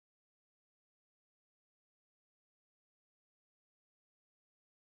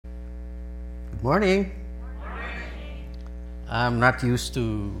Morning. I'm not used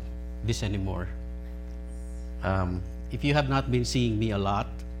to this anymore. If you have not been seeing me a lot,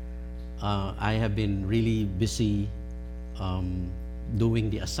 I have been really busy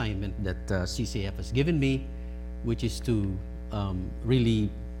doing the assignment that CCF has given me, which is to really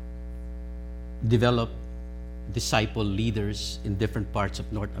develop disciple leaders in different parts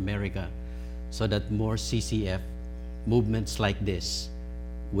of North America so that more CCF movements like this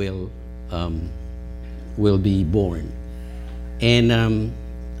will be born. And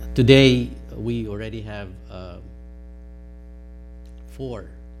today we already have 4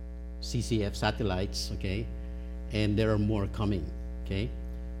 CCF satellites, okay? And there are more coming, okay?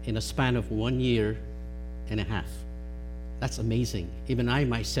 In a span of 1 year and a half. That's amazing. Even I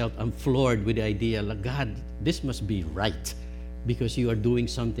myself, I'm floored with the idea, like, God, this must be right because you are doing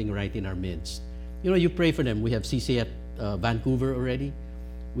something right in our midst. You know, you pray for them. We have CCF Vancouver already.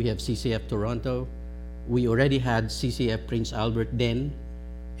 We have CCF Toronto. We already had CCF Prince Albert then.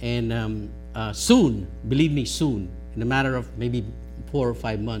 And soon, believe me, soon, in a matter of maybe 4 or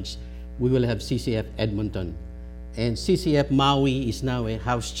 5 months, we will have CCF Edmonton. And CCF Maui is now a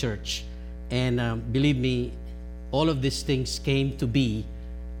house church. And believe me, all of these things came to be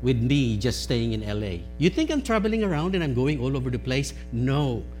with me just staying in LA. You think I'm traveling around and I'm going all over the place?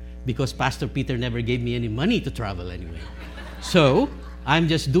 No, because Pastor Peter never gave me any money to travel anyway. So I'm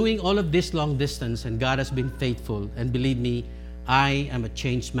just doing all of this long distance, and God has been faithful. And believe me, I am a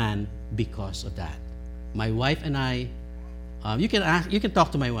changed man because of that. My wife and I, you can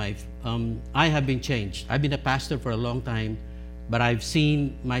talk to my wife. I have been changed. I've been a pastor for a long time, but I've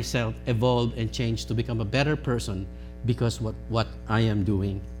seen myself evolve and change to become a better person because what I am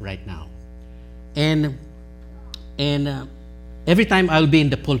doing right now. And every time I'll be in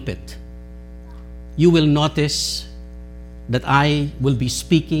the pulpit, you will notice that I will be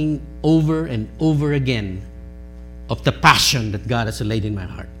speaking over and over again of the passion that God has laid in my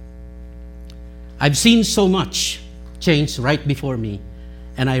heart. I've seen so much change right before me,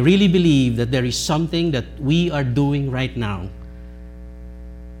 and I really believe that there is something that we are doing right now,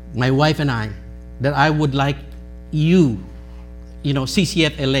 my wife and I, that I would like you know,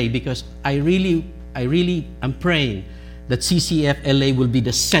 CCF LA, because I really am praying that CCF LA will be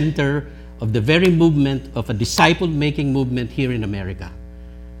the center of the very movement of a disciple-making movement here in America.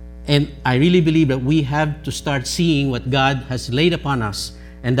 And I really believe that we have to start seeing what God has laid upon us.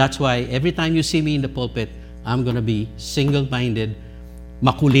 And that's why every time you see me in the pulpit, I'm going to be single-minded,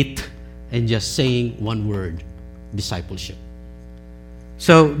 makulit, and just saying one word: discipleship.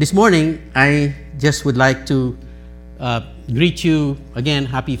 So this morning, I just would like to greet you again,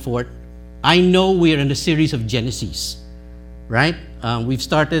 happy 4th. I know we are in the series of Genesis, right? We've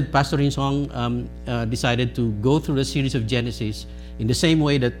started, Pastor Rinsong decided to go through the series of Genesis in the same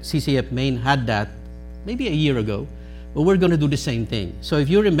way that CCF Maine had that maybe a year ago, but we're going to do the same thing. So if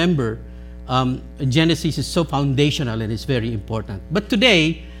you remember, Genesis is so foundational and it's very important. But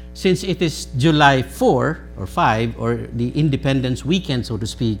today, since it is July 4 or 5, or the Independence Weekend, so to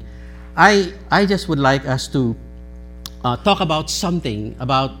speak, I just would like us to talk about something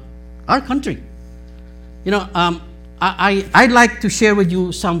about our country. You know, I'd like to share with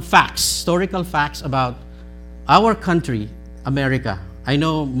you some facts, historical facts about our country, America. I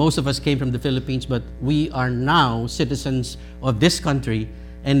know most of us came from the Philippines, but we are now citizens of this country,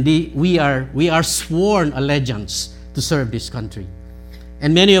 and we are sworn allegiance to serve this country.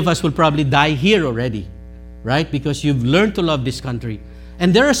 And many of us will probably die here already, right? Because you've learned to love this country.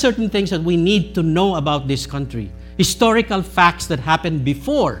 And there are certain things that we need to know about this country. Historical facts that happened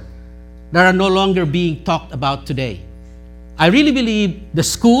before that are no longer being talked about today. I really believe the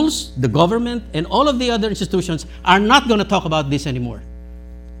schools, the government, and all of the other institutions are not going to talk about this anymore.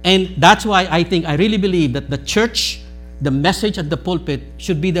 And that's why I really believe that the church, the message at the pulpit,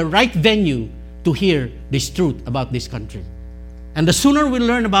 should be the right venue to hear this truth about this country. And the sooner we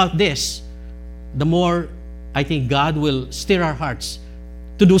learn about this, the more I think God will stir our hearts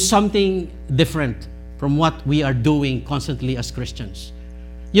to do something different from what we are doing constantly as Christians.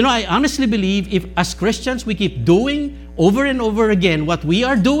 You know, I honestly believe if as Christians we keep doing over and over again what we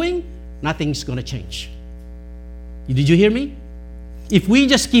are doing, nothing's going to change. Did you hear me? If we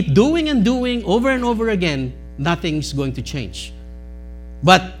just keep doing and doing over and over again, nothing's going to change.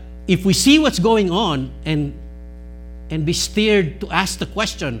 But if we see what's going on and be stirred to ask the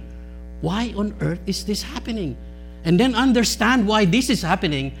question, why on earth is this happening? And then understand why this is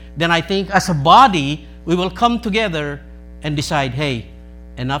happening, then I think as a body, we will come together and decide, hey,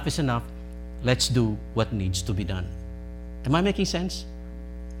 enough is enough. Let's do what needs to be done. Am I making sense?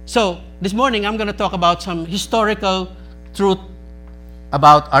 So this morning, I'm going to talk about some historical truth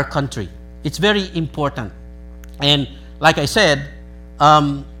about our country. It's very important. And like I said,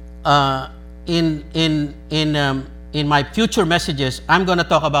 in my future messages, I'm going to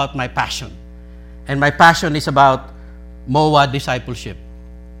talk about my passion. And my passion is about MOA discipleship.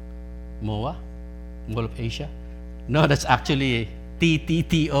 MOA? Mall of Asia? No, that's actually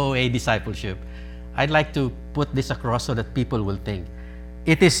TTTOA discipleship. I'd like to put this across so that people will think.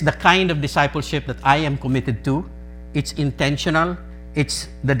 It is the kind of discipleship that I am committed to. It's intentional. It's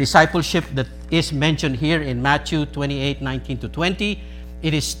the discipleship that is mentioned here in Matthew 28:19-20.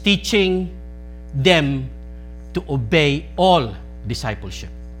 It is teaching them to obey all discipleship.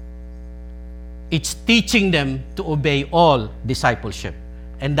 It's teaching them to obey all discipleship.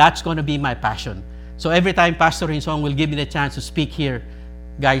 And that's going to be my passion. So every time Pastor Hinsong will give me the chance to speak here,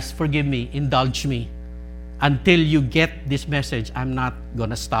 guys, forgive me, indulge me. Until you get this message, I'm not going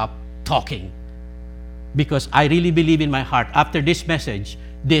to stop talking. Because I really believe in my heart, after this message,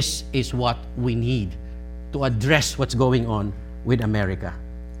 this is what we need to address what's going on with America.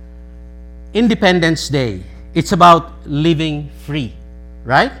 Independence Day, it's about living free,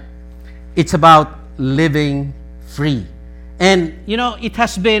 right? It's about living free. And, you know, it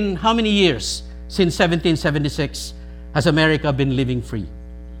has been how many years since 1776 has America been living free?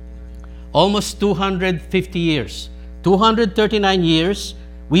 Almost 250 years. 239 years,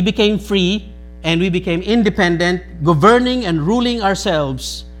 we became free and we became independent, governing and ruling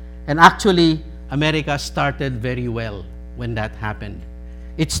ourselves. And actually, America started very well when that happened.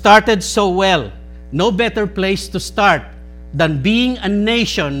 It started so well. No better place to start than being a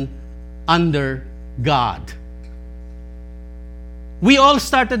nation under God. We all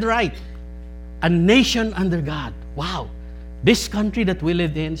started right. A nation under God. Wow. This country that we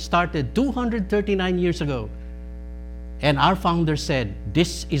lived in started 239 years ago. And our founder said,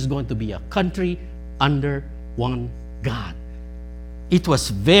 this is going to be a country under one God. It was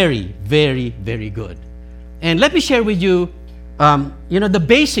very, very, very good. And let me share with you, the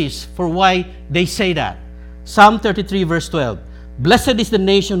basis for why they say that. Psalm 33 verse 12. Blessed is the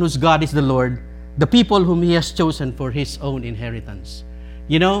nation whose God is the Lord, the people whom He has chosen for His own inheritance.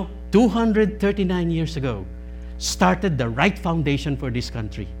 239 years ago, started the right foundation for this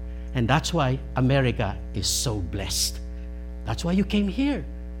country. And that's why America is so blessed. That's why you came here.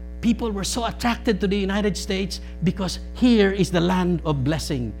 People were so attracted to the United States because here is the land of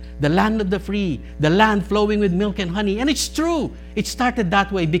blessing, the land of the free, the land flowing with milk and honey. And it's true. It started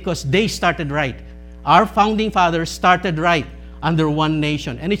that way because they started right. Our founding fathers started right under one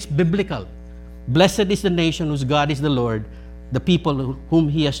nation. And it's biblical. Blessed is the nation whose God is the Lord, the people whom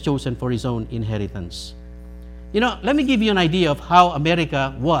He has chosen for His own inheritance. Let me give you an idea of how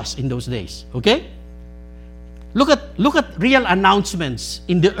America was in those days, okay? Look at real announcements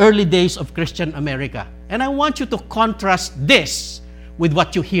in the early days of Christian America. And I want you to contrast this with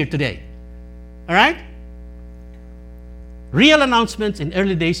what you hear today. All right? Real announcements in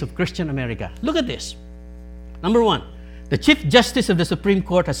early days of Christian America. Look at this. Number one, the Chief Justice of the Supreme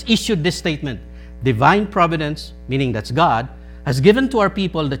Court has issued this statement. Divine providence, meaning that's God, has given to our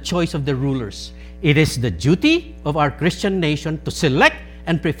people the choice of the rulers. It is the duty of our Christian nation to select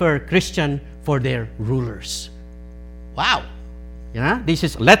and prefer Christian for their rulers. Wow. This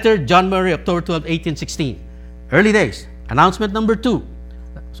is letter, John Murray, October 12, 1816. Early days. Announcement number 2.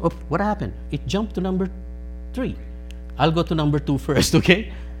 So what happened? It jumped to number 3. I'll go to number 2 first,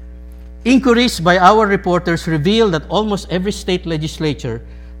 okay? Inquiries by our reporters reveal that almost every state legislature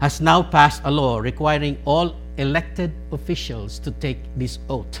has now passed a law requiring all elected officials to take this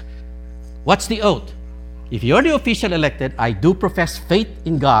oath. What's the oath? If you're the official elected, I do profess faith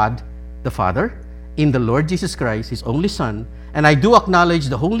in God, the Father, in the Lord Jesus Christ, His only Son, and I do acknowledge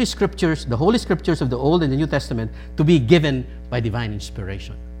the Holy Scriptures of the Old and the New Testament to be given by divine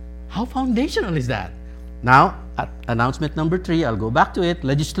inspiration. How foundational is that? Now, at announcement number 3, I'll go back to it.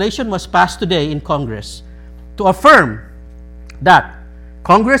 Legislation was passed today in Congress to affirm that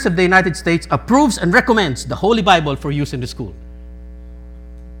Congress of the United States approves and recommends the Holy Bible for use in the school.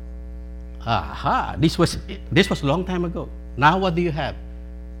 Aha! This was a long time ago. Now what do you have?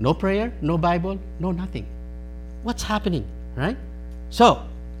 No prayer, no Bible, no nothing. What's happening, right? So,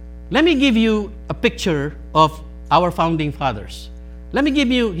 let me give you a picture of our founding fathers. Let me give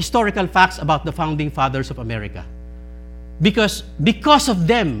you historical facts about the founding fathers of America. Because of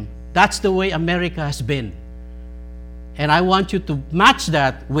them, that's the way America has been. And I want you to match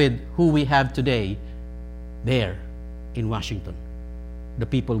that with who we have today there in Washington, the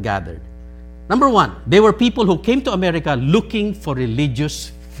people gathered. Number one, they were people who came to America looking for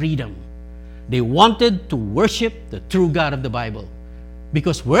religious freedom. They wanted to worship the true God of the Bible.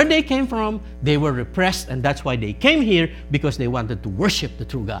 Because where they came from, they were repressed, and that's why they came here, because they wanted to worship the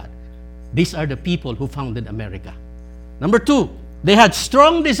true God. These are the people who founded America. Number two, they had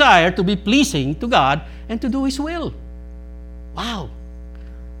strong desire to be pleasing to God and to do His will. Wow.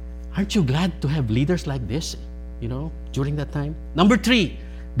 Aren't you glad to have leaders like this, during that time? Number three,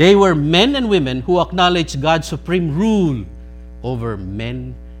 they were men and women who acknowledged God's supreme rule over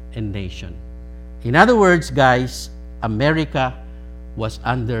men and nation. In other words, guys, America was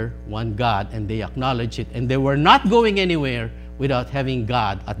under one God, and they acknowledged it, and they were not going anywhere without having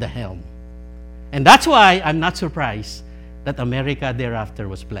God at the helm. And that's why I'm not surprised that America thereafter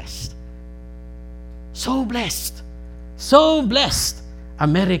was blessed. So blessed. So blessed.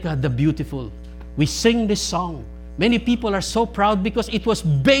 America the beautiful. We sing this song. Many people are so proud because it was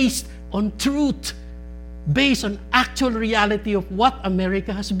based on truth, based on actual reality of what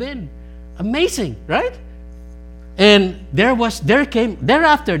America has been. Amazing, right? And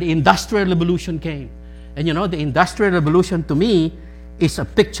thereafter the Industrial Revolution came. And the Industrial Revolution to me is a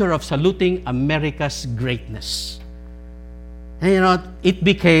picture of saluting America's greatness. And it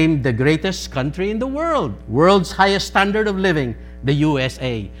became the greatest country in the world, world's highest standard of living, the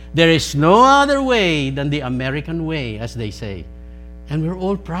USA. There is no other way than the American way, as they say. And we're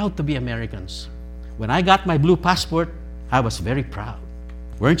all proud to be Americans. When I got my blue passport, I was very proud.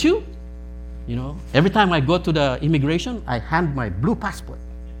 Weren't you? Every time I go to the immigration, I hand my blue passport.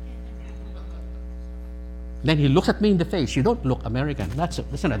 Then he looks at me in the face. You don't look American. That's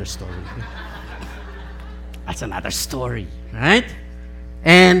another story. That's another story, right?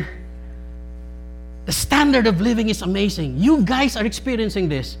 And the standard of living is amazing. You guys are experiencing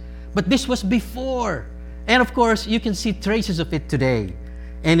this, but this was before. And of course, you can see traces of it today.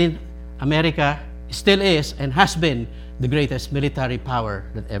 And in America, still is and has been the greatest military power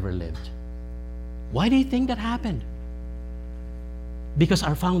that ever lived. Why do you think that happened? Because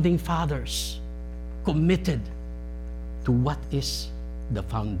our founding fathers committed to what is the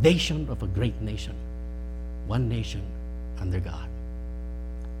foundation of a great nation. One nation under God.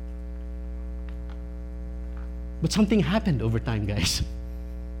 But something happened over time, guys.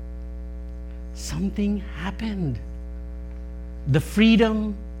 Something happened. The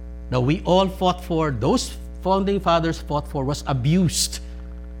freedom that we all fought for, those founding fathers fought for, was abused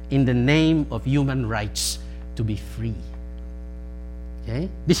in the name of human rights to be free. Okay?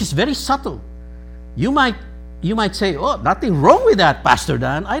 This is very subtle. You might say, oh, nothing wrong with that, Pastor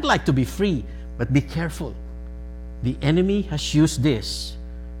Dan. I'd like to be free. But be careful. The enemy has used this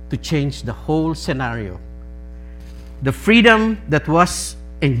to change the whole scenario. The freedom that was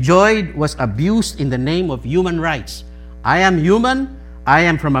enjoyed was abused in the name of human rights. I am human. I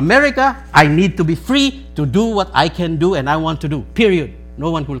am from America. I need to be free to do what I can do and I want to do. Period. No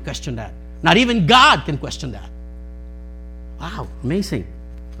one will question that. Not even God can question that. Wow, amazing.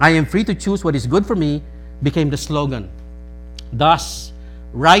 I am free to choose what is good for me became the slogan. Thus,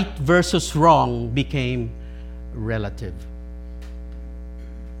 right versus wrong became relative.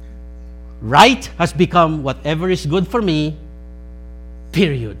 Right has become whatever is good for me,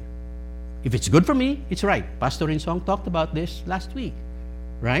 period. If it's good for me, it's right. Pastor Rinsong talked about this last week,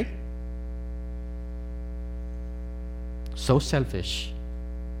 right? So selfish,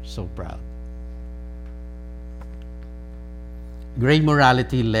 so proud. Gray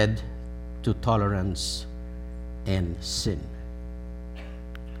morality led to tolerance and sin.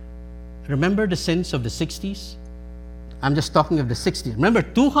 Remember the sins of the 60s? I'm just talking of the 60s. Remember,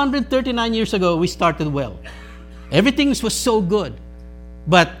 239 years ago, we started well. Everything was so good.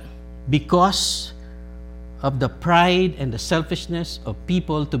 But because of the pride and the selfishness of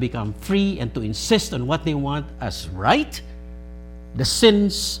people to become free and to insist on what they want as right, the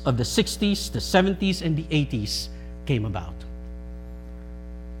sins of the 60s, the 70s, and the 80s came about.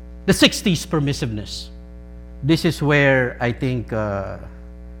 The 60s, permissiveness. This is where I think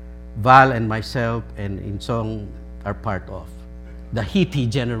Val and myself and Insong are part of. The hippie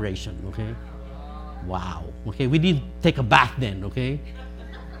generation, okay? Wow. Okay, we didn't take a bath then, okay?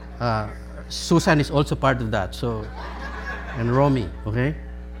 Susan is also part of that, so, and Romy, okay?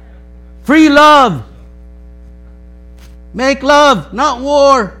 Free love! Make love, not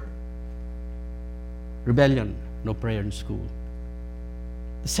war! Rebellion, no prayer in school.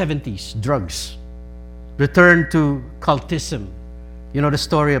 The 70s, drugs. Return to cultism. You know the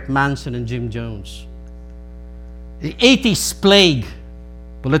story of Manson and Jim Jones. The 80s, plague,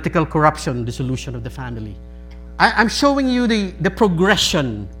 political corruption, dissolution of the family. I'm showing you the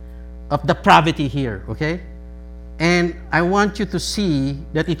progression of depravity here, okay? And I want you to see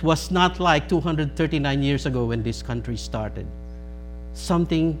that it was not like 239 years ago when this country started.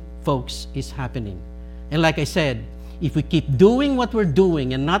 Something, folks, is happening. And like I said, if we keep doing what we're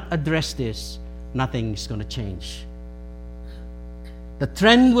doing and not address this, nothing's going to change. the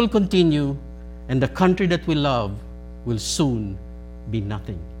trend will continue, and the country that we love will soon be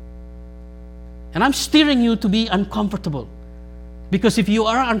nothing. And I'm steering you to be uncomfortable. Because if you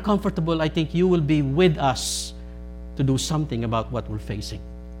are uncomfortable, I think you will be with us to do something about what we're facing.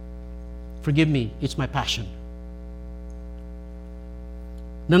 Forgive me, it's my passion.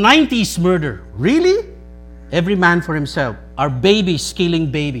 The 90s murder. Really? Every man for himself. Our babies killing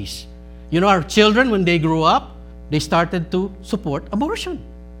babies. You know, our children, when they grew up, they started to support abortion.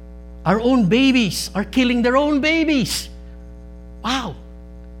 Our own babies are killing their own babies. Wow.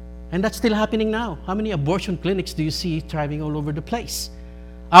 And that's still happening now. How many abortion clinics do you see thriving all over the place?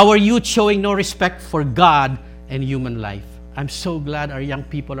 Our youth showing no respect for God and human life. I'm so glad our young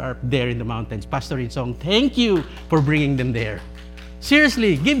people are up there in the mountains. Pastor Insong, thank you for bringing them there.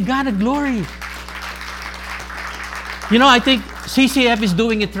 Seriously, give God a glory. You know, I think CCF is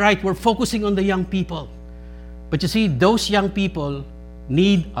doing it right. We're focusing on the young people. But you see, those young people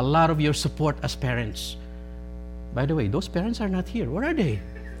need a lot of your support as parents. By the way, those parents are not here. Where are they?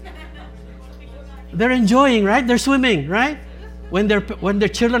 They're enjoying, right? They're swimming, right? When their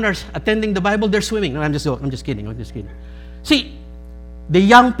children are attending the Bible, they're swimming. No, I'm just kidding. See, the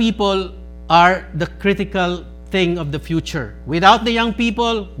young people are the critical thing of the future. Without the young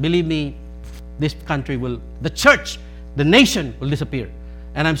people, believe me, this country the church, the nation will disappear.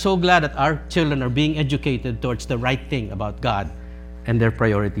 And I'm so glad that our children are being educated towards the right thing about God and their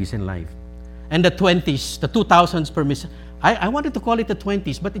priorities in life. And the 20s, the 2000s permissive. I wanted to call it the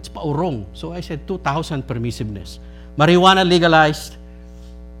 20s, but it's paurong. So I said 2000 permissiveness. Marijuana legalized.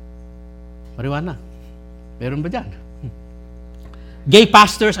 Marijuana. Meron ba dyan? Gay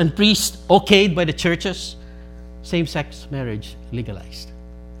pastors and priests okayed by the churches. Same-sex marriage legalized.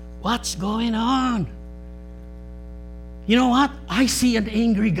 What's going on? You know what? I see an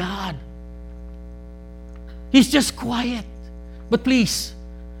angry God. He's just quiet. But please,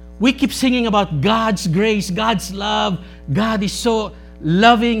 we keep singing about God's grace, God's love. God is so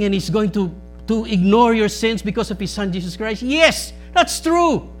loving and He's going to ignore your sins because of His Son, Jesus Christ. Yes, that's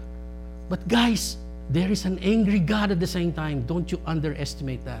true. But guys, there is an angry God at the same time. Don't you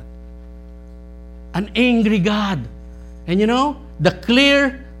underestimate that. An angry God. And you know, the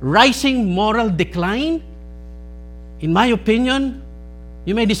clear rising moral decline, in my opinion,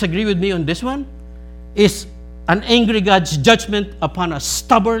 you may disagree with me on this one, is an angry God's judgment upon a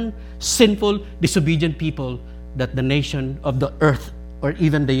stubborn, sinful, disobedient people that the nation of the earth or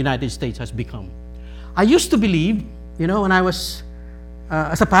even the United States has become. I used to believe, you know, when I was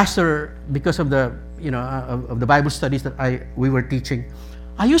as a pastor, because of the of the Bible studies that we were teaching,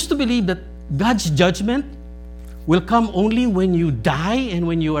 I used to believe that God's judgment will come only when you die and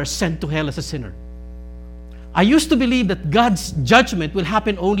when you are sent to hell as a sinner. I used to believe that God's judgment will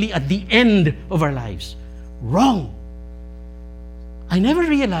happen only at the end of our lives. Wrong. I never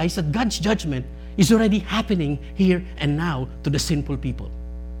realized that God's judgment is already happening here and now to the sinful people.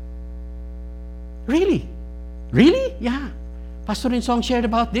 Really? Really? Yeah. Pastor Insong shared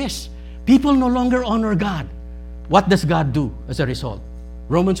about this. People no longer honor God. What does God do as a result?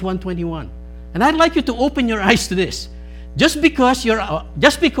 Romans 1:21. And I'd like you to open your eyes to this. Just because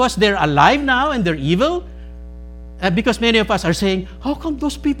they're alive now and they're evil, because many of us are saying, how come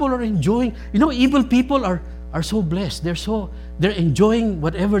those people are enjoying? You know, evil people are so blessed. They're enjoying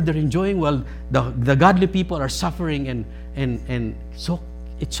whatever they're enjoying, while the godly people are suffering, and so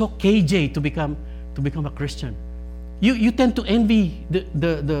it's so KJ to become a Christian. You tend to envy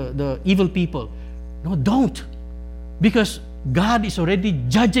the evil people. No, don't. Because God is already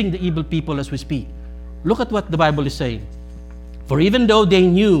judging the evil people as we speak. Look at what the Bible is saying. For even though they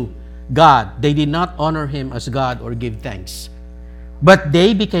knew God, they did not honor Him as God or give thanks. But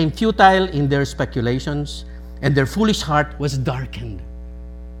they became futile in their speculations, and their foolish heart was darkened.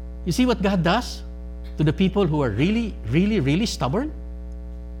 You see what God does to the people who are really, really, really stubborn?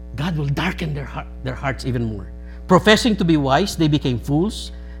 God will darken their hearts even more. Professing to be wise, they became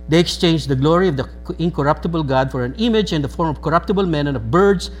fools. They exchanged the glory of the incorruptible God for an image in the form of corruptible men and of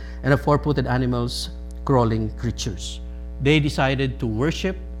birds and of four-footed animals, crawling creatures. They decided to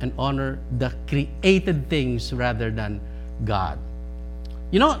worship and honor the created things rather than God.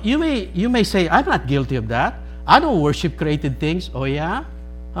 You know, you may say, I'm not guilty of that. I don't worship created things. Oh yeah?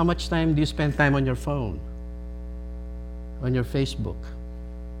 How much time do you spend time on your phone? On your Facebook?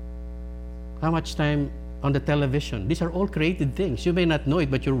 How much time on the television? These are all created things. You may not know it,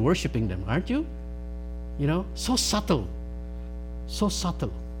 but you're worshiping them, aren't you? You know, so subtle. So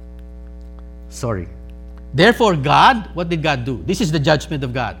subtle. Sorry. Therefore, God, what did God do? This is the judgment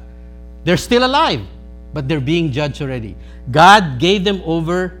of God. They're still alive, but they're being judged already. God gave them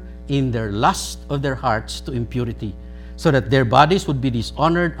over in their lust of their hearts to impurity, so that their bodies would be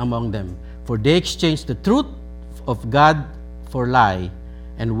dishonored among them. For they exchanged the truth of God for lie,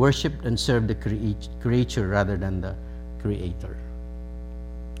 and worshipped and served the creature rather than the Creator.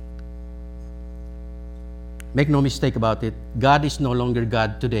 Make no mistake about it, God is no longer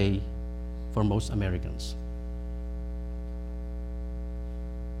God today for most Americans.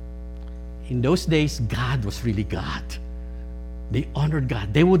 In those days, God was really God. They honored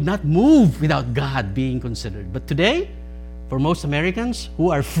God. They would not move without God being considered. But today, for most Americans who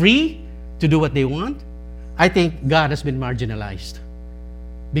are free to do what they want, I think God has been marginalized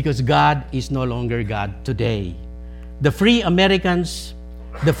because God is no longer God today. The free American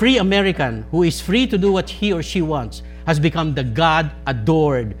who is free to do what he or she wants has become the God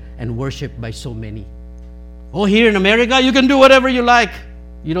adored and worshipped by so many. Oh, here in America, you can do whatever you like.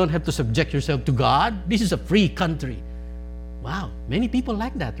 You don't have to subject yourself to God. This is a free country. Wow, many people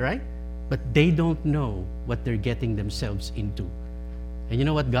like that, right? But they don't know what they're getting themselves into. And you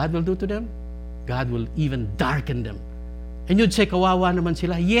know what God will do to them? God will even darken them. And you'd say, kawawa naman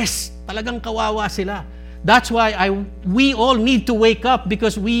sila. Yes, talagang kawawa sila. That's why we all need to wake up,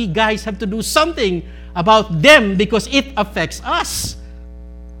 because we guys have to do something about them because it affects us.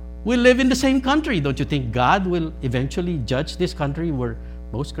 We live in the same country. Don't you think God will eventually judge this country where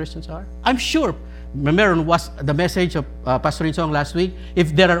most Christians are? I'm sure. Remember was the message of Pastor Insong last week?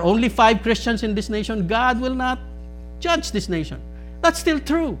 If there are only 5 Christians in this nation, God will not judge this nation. That's still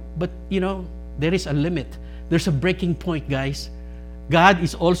true. But, there is a limit. There's a breaking point, guys. God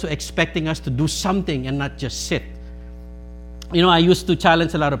is also expecting us to do something and not just sit. I used to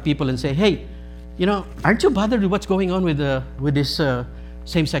challenge a lot of people and say, hey, aren't you bothered with what's going on with this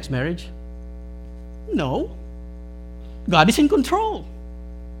same-sex marriage? No. God is in control.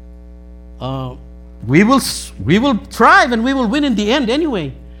 We will thrive and we will win in the end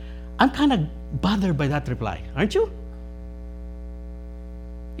anyway. I'm kind of bothered by that reply, aren't you?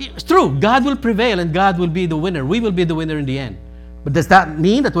 It's true, God will prevail and God will be the winner. We will be the winner in the end. But does that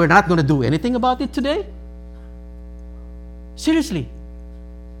mean that we're not going to do anything about it today? Seriously.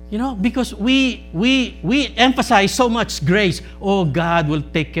 Because we emphasize so much grace. Oh, God will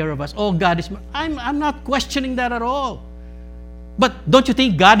take care of us. Oh, God is... I'm not questioning that at all. But don't you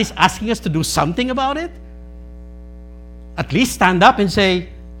think God is asking us to do something about it? At least stand up and say,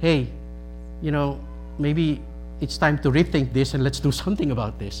 hey, maybe it's time to rethink this and let's do something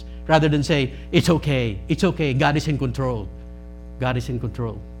about this. Rather than say, it's okay, God is in control. God is in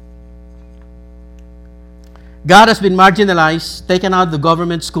control. God has been marginalized, taken out of the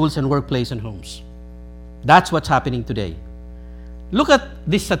government, schools, and workplace and homes. That's what's happening today. Look at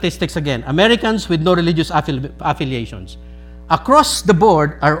these statistics again. Americans with no religious affiliations. Across the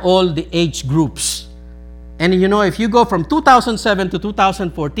board are all the age groups. And if you go from 2007 to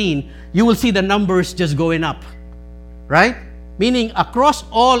 2014, you will see the numbers just going up. Right? Meaning across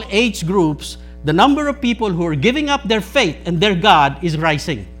all age groups, the number of people who are giving up their faith and their God is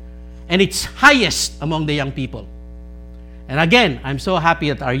rising. And it's highest among the young people. And again, I'm so happy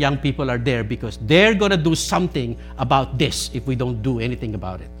that our young people are there because they're going to do something about this if we don't do anything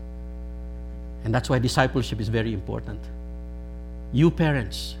about it. And that's why discipleship is very important. You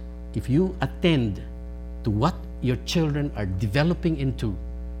parents, if you attend to what your children are developing into,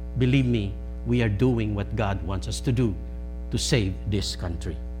 believe me, we are doing what God wants us to do to save this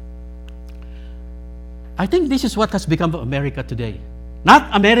country. I think this is what has become America today.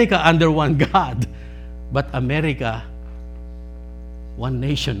 Not America under one God, but America, one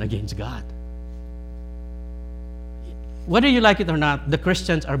nation against God. Whether you like it or not, the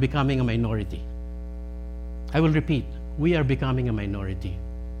Christians are becoming a minority. I will repeat, we are becoming a minority.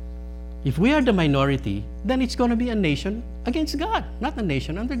 If we are the minority, then it's going to be a nation against God, not a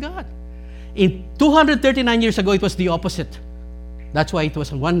nation under God. In 239 years ago, it was the opposite. That's why it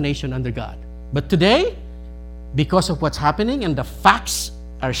was one nation under God. But today, because of what's happening and the facts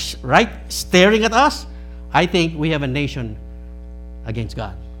are staring at us, I think we have a nation against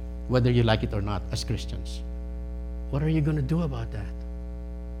God, whether you like it or not, as Christians. What are you going to do about that?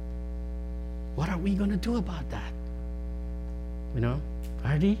 What are we going to do about that?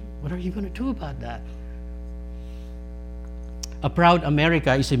 Ardy, what are you going to do about that? A proud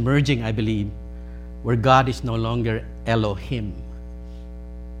America is emerging, I believe, where God is no longer Elohim.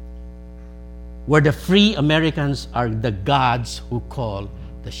 Where the free Americans are the gods who call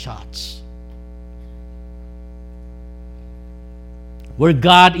the shots. Where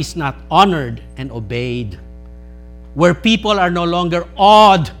God is not honored and obeyed. Where people are no longer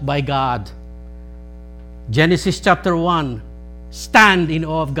awed by God. Genesis chapter 1, stand in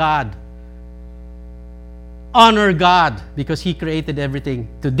awe of God. Honor God because He created everything.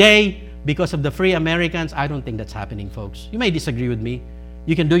 Today, because of the free Americans. I don't think that's happening, folks. You may disagree with me.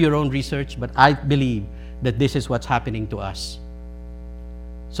 You can do your own research, but I believe that this is what's happening to us.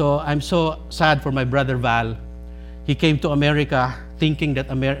 So I'm so sad for my brother Val. He came to America thinking that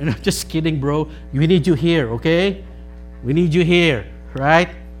America, just kidding, bro. We need you here, okay? We need you here, right?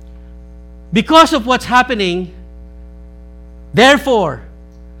 Because of what's happening, therefore,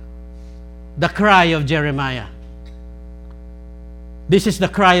 the cry of Jeremiah. This is the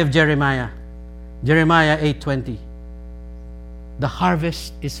cry of Jeremiah. Jeremiah 8:20. The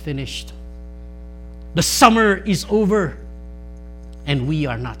harvest is finished. The summer is over, and we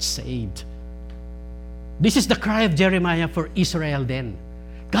are not saved. This is the cry of Jeremiah for Israel then.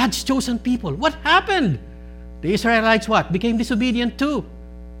 God's chosen people. What happened? The Israelites what? Became disobedient too.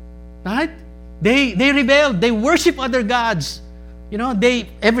 Right? They rebelled. They worship other gods. You know,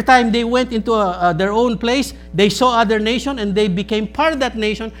 every time they went into their own place, they saw other nation and they became part of that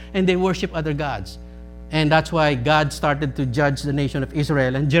nation and they worship other gods. And that's why God started to judge the nation of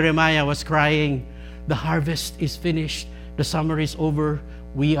Israel. And Jeremiah was crying, the harvest is finished. The summer is over.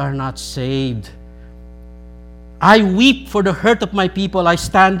 We are not saved. I weep for the hurt of my people. I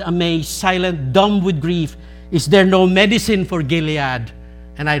stand amazed, silent, dumb with grief. Is there no medicine for Gilead?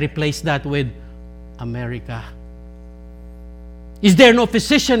 And I replace that with America. Is there no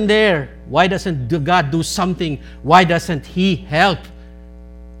physician there? Why doesn't God do something? Why doesn't He help?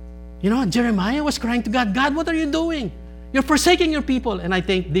 You know, Jeremiah was crying to God, God, what are you doing? You're forsaking your people. And I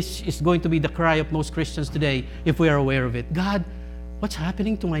think this is going to be the cry of most Christians today, if we are aware of it. God, what's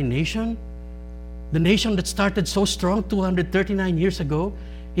happening to my nation? The nation that started so strong 239 years ago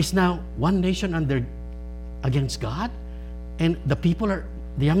is now one nation against God. And the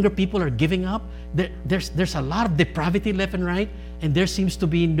younger people are giving up. There's a lot of depravity left and right, and there seems to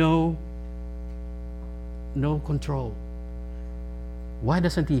be no control. Why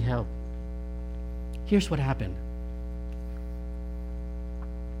doesn't He help? Here's what happened.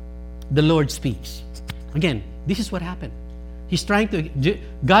 The Lord speaks. Again, this is what happened.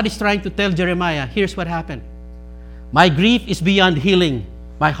 God is trying to tell Jeremiah, here's what happened. My grief is beyond healing.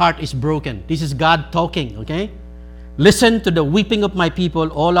 My heart is broken. This is God talking, okay? Listen to the weeping of my people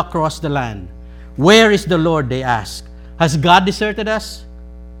all across the land. Where is the Lord, they ask. Has God deserted us?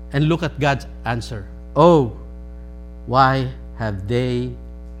 And look at God's answer. Oh, why have they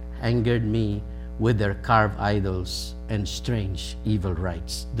angered me with their carved idols and strange evil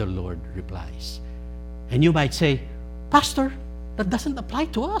rites? The Lord replies. And you might say, Pastor, that doesn't apply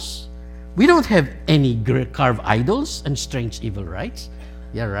to us. We don't have any carved idols and strange evil rites.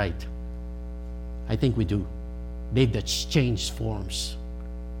 Yeah, right. I think we do. They've just changed forms.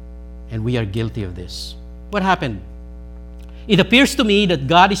 And we are guilty of this. What happened? It appears to me that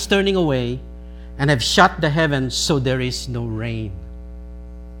God is turning away and have shut the heavens so there is no rain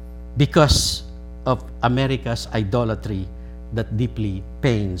because of America's idolatry that deeply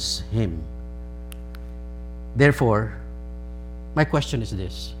pains Him. Therefore, my question is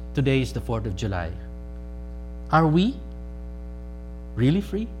this. Today is the 4th of July. Are we really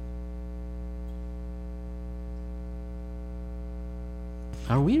free?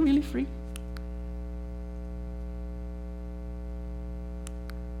 Are we really free?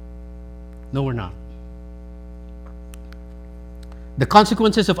 No, we're not. The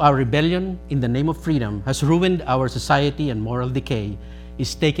consequences of our rebellion in the name of freedom has ruined our society, and moral decay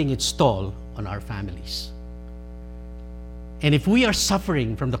is taking its toll on our families. And if we are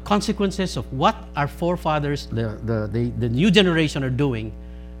suffering from the consequences of what our forefathers, the new generation are doing,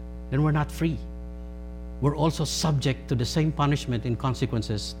 then we're not free. We're also subject to the same punishment and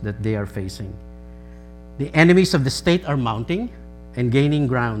consequences that they are facing. The enemies of the state are mounting and gaining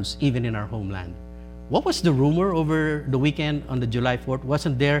grounds even in our homeland. What was the rumor over the weekend on the July 4th?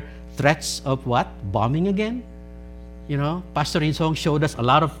 Wasn't there threats of what? Bombing again? You know, Pastor Insong showed us a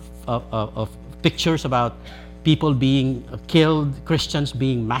lot of pictures about people being killed, Christians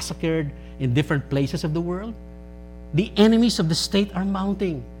being massacred in different places of the world. The enemies of the state are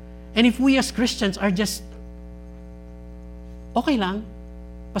mounting. And if we as Christians are just okay lang,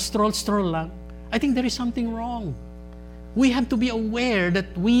 pastrol-stroll lang, I think there is something wrong. We have to be aware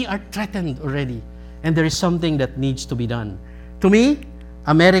that we are threatened already, and there is something that needs to be done. To me,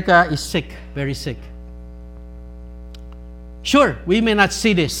 America is sick, very sick. Sure, we may not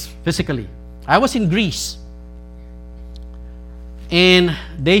see this physically. I was in Greece, and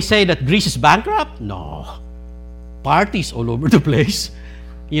they say that Greece is bankrupt. No. Parties all over the place.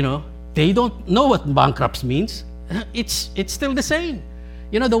 You know, they don't know what bankrupt means. It's still the same.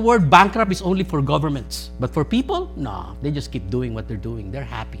 You know, the word bankrupt is only for governments. But for people, no. They just keep doing what they're doing. They're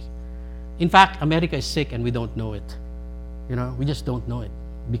happy. In fact, America is sick and we don't know it. You know, we just don't know it.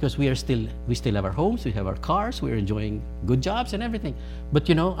 because we still have our homes, we have our cars, we're enjoying good jobs and everything. But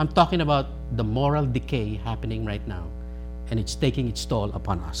I'm talking about the moral decay happening right now, and it's taking its toll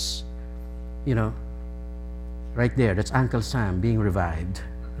upon us. Right there, that's Uncle Sam being revived.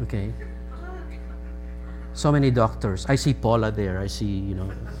 Okay. So many doctors. I see Paula there. I see,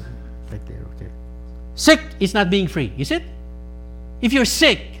 right there. Okay. Sick is not being free, is it? If you're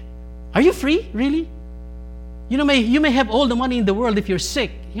sick, are you free, really? You may have all the money in the world. If you're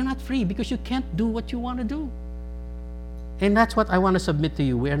sick, you're not free because you can't do what you want to do. And that's what I want to submit to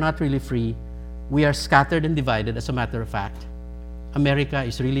you. We are not really free. We are scattered and divided, as a matter of fact. America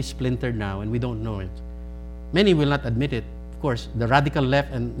is really splintered now, and we don't know it. Many will not admit it. Of course, the radical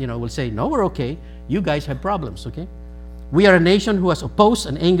left will say, no, we're okay. You guys have problems, okay? We are a nation who has opposed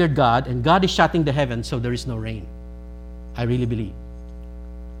and angered God, and God is shutting the heavens so there is no rain. I really believe.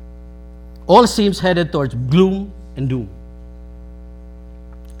 All seems headed towards gloom and doom.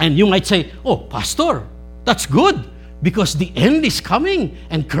 And you might say, oh, Pastor, that's good because the end is coming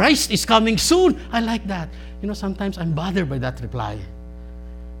and Christ is coming soon. I like that. Sometimes I'm bothered by that reply.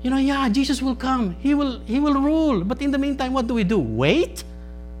 Yeah, Jesus will come. He will rule. But in the meantime, what do we do? Wait?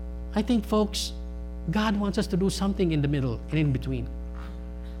 I think, folks, God wants us to do something in the middle and in between.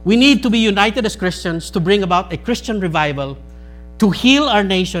 We need to be united as Christians to bring about a Christian revival, to heal our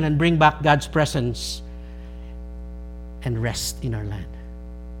nation and bring back God's presence and rest in our land.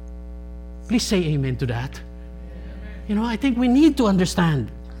 Please say amen to that. I think we need to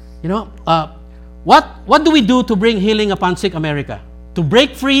understand. What do we do to bring healing upon sick America? To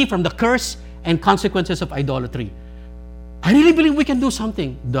break free from the curse and consequences of idolatry. I really believe we can do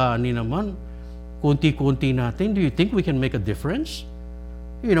something. Dani naman, konti-konti natin. Do you think we can make a difference?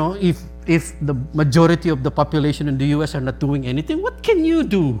 If the majority of the population in the U.S. are not doing anything, what can you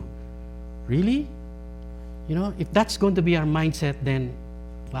do? Really? If that's going to be our mindset, then,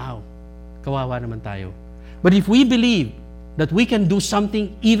 wow, kawawa naman tayo. But if we believe that we can do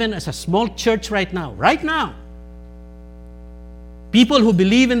something even as a small church right now, people who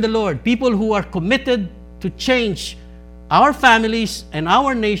believe in the Lord, people who are committed to change our families and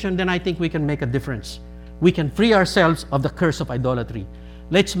our nation, then I think we can make a difference. We can free ourselves of the curse of idolatry.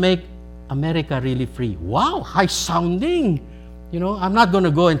 Let's make America really free. Wow, high sounding. I'm not going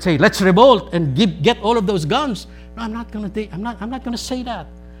to go and say, let's revolt and get all of those guns. No, I'm not going to say that.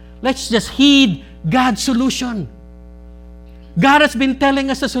 Let's just heed God's solution. God has been telling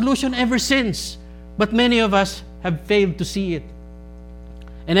us the solution ever since, but many of us have failed to see it.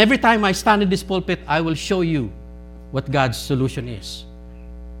 And every time I stand in this pulpit, I will show you what God's solution is.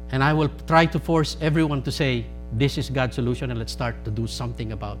 And I will try to force everyone to say, this is God's solution, and let's start to do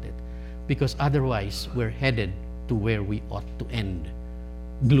something about it. Because otherwise, we're headed to where we ought to end.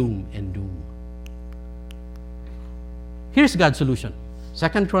 Gloom and doom. Here's God's solution.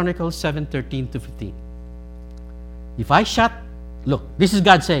 2 Chronicles 7:13-15. Look, this is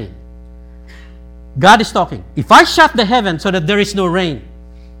God saying. God is talking. If I shut the heavens so that there is no rain,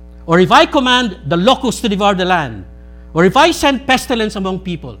 or if I command the locusts to devour the land, or if I send pestilence among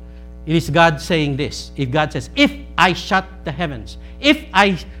people, it is God saying this. If God says, if I shut the heavens, if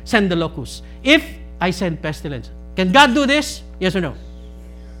I send the locusts, if I send pestilence, can God do this? Yes or no?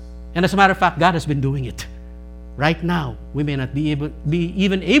 And as a matter of fact, God has been doing it. Right now, we may not be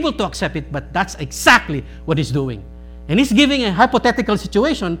even able to accept it, but that's exactly what He's doing. And He's giving a hypothetical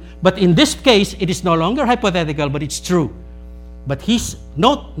situation, but in this case, it is no longer hypothetical, but it's true. But he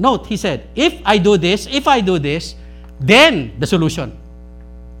said, if I do this, then the solution.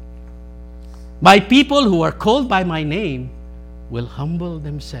 My people who are called by my name will humble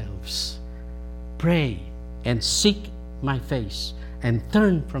themselves, pray, and seek my face, and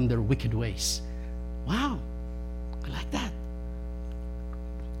turn from their wicked ways. Wow, I like that.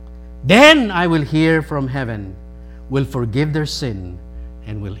 Then I will hear from heaven, will forgive their sin,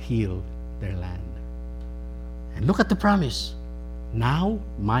 and will heal their land. And look at the promise. Now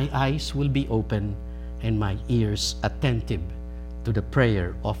my eyes will be open and my ears attentive to the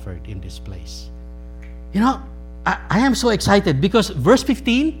prayer offered in this place. I am so excited because verse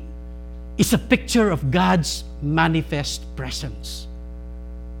 15 is a picture of God's manifest presence.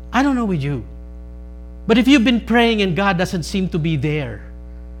 I don't know with you, but if you've been praying and God doesn't seem to be there,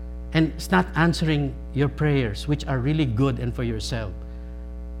 and it's not answering your prayers, which are really good and for yourself,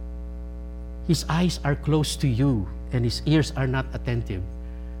 His eyes are close to you and His ears are not attentive,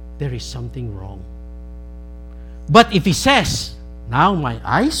 there is something wrong. But if He says, now my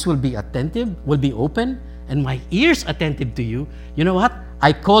eyes will be attentive, will be open, and my ears attentive to you, you know what?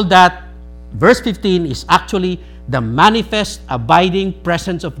 I call that, verse 15 is actually the manifest, abiding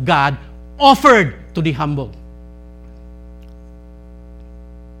presence of God offered to the humble.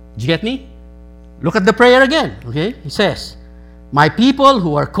 Did you get me? Look at the prayer again. Okay? He says, my people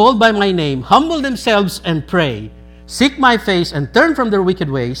who are called by my name humble themselves and pray, seek my face and turn from their wicked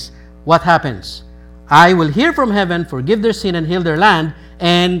ways. What happens? I will hear from heaven, forgive their sin and heal their land,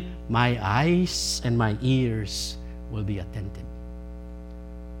 and my eyes and my ears will be attentive.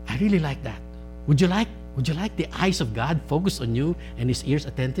 I really like that. Would you like the eyes of God focused on you and His ears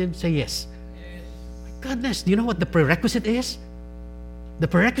attentive? Say yes. Yes. My goodness, do you know what the prerequisite is? The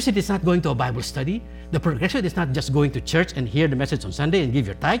prerequisite is not going to a Bible study. The prerequisite is not just going to church and hear the message on Sunday and give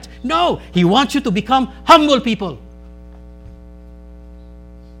your tithes. No, He wants you to become humble people.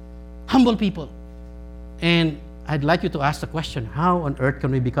 Humble people. And I'd like you to ask the question, how on earth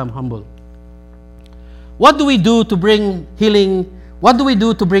can we become humble? What do we do to bring healing? What do we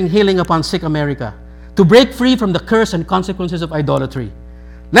do to bring healing upon sick America? To break free from the curse and consequences of idolatry.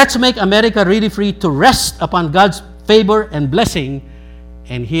 Let's make America really free to rest upon God's favor and blessing.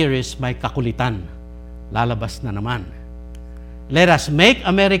 And here is my kakulitan. Lalabas na naman. Let us make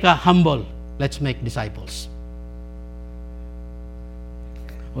America humble. Let's make disciples.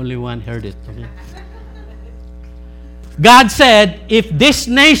 Only one heard it. Okay? God said, if this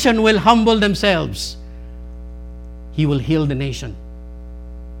nation will humble themselves, He will heal the nation.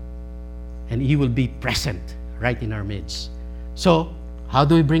 And He will be present right in our midst. So, how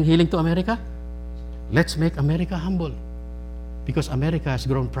do we bring healing to America? Let's make America humble. Because America has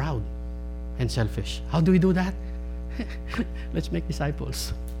grown proud and selfish. How do we do that? Let's make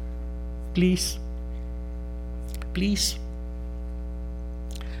disciples. Please. Please.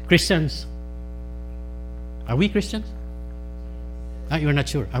 Christians. Are we Christians? You're not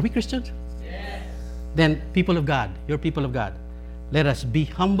sure. Are we Christians? Yes. Then, people of God, you're people of God. Let us be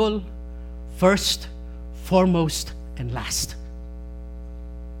humble first, foremost, and last.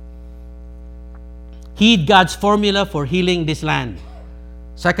 Heed God's formula for healing this land.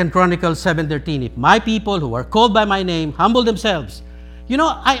 2 Chronicles 7:13. If my people who are called by my name humble themselves. You know,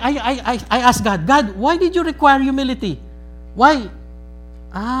 I asked God, God, why did you require humility? Why?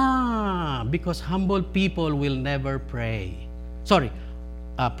 Because humble people will never pray.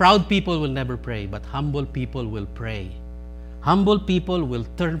 Proud people will never pray, but humble people will pray. Humble people will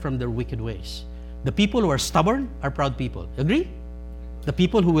turn from their wicked ways. The people who are stubborn are proud people. Agree? The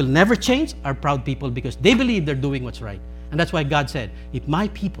people who will never change are proud people because they believe they're doing what's right. And that's why God said, if my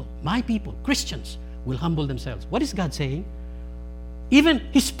people, Christians, will humble themselves. What is God saying? Even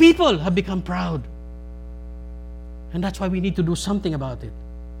His people have become proud. And that's why we need to do something about it.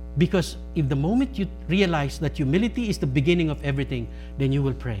 Because if the moment you realize that humility is the beginning of everything, then you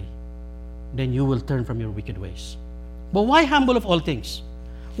will pray. Then you will turn from your wicked ways. But why humble of all things?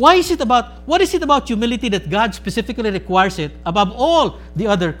 What is it about humility that God specifically requires it above all the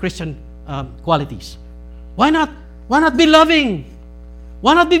other Christian qualities? Why not be loving?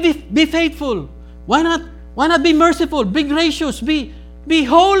 Why not be faithful? Why not be merciful, be gracious, be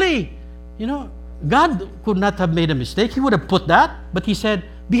holy? You know, God could not have made a mistake. He would have put that, but He said,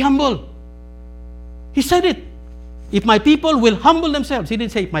 be humble. He said it. If my people will humble themselves. He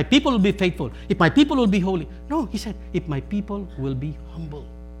didn't say, if my people will be faithful. If my people will be holy. No, He said, if my people will be humble.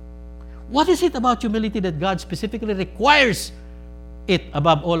 What is it about humility that God specifically requires it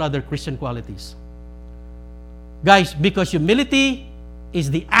above all other Christian qualities? Guys, because humility is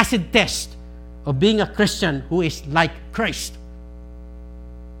the acid test of being a Christian who is like Christ.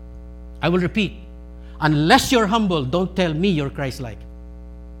 I will repeat. Unless you're humble, don't tell me you're Christ-like.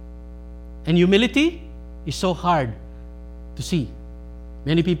 And humility is so hard to see.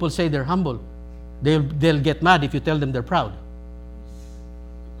 Many people say they're humble. They'll get mad if you tell them they're proud.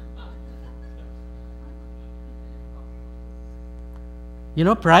 You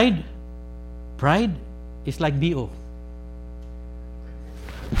know, pride is like BO.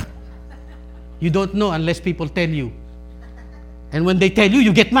 You don't know unless people tell you. And when they tell you,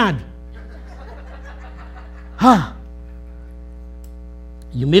 you get mad.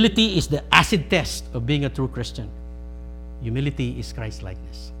 Humility is the acid test of being a true Christian. Humility is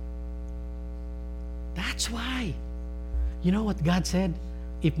Christ-likeness. That's why. You know what God said?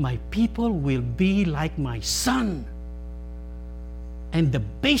 If my people will be like my Son. And the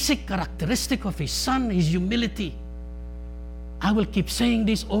basic characteristic of His Son is humility. I will keep saying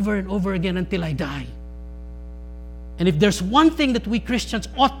this over and over again until I die. And if there's one thing that we Christians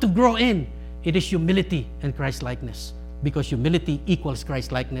ought to grow in, it is humility and Christ-likeness. Because humility equals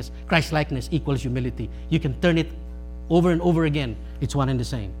Christ-likeness. Christ-likeness equals humility. You can turn it over and over again. It's one and the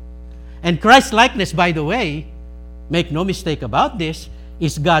same. And Christ-likeness, by the way, make no mistake about this,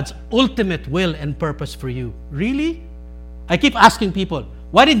 is God's ultimate will and purpose for you. Really? I keep asking people,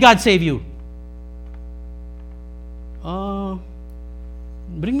 why did God save you?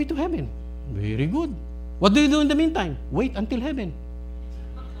 bring me to heaven. Very good. What do you do in the meantime? Wait until heaven.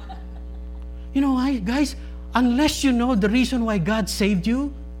 You know why, guys? Unless you know the reason why God saved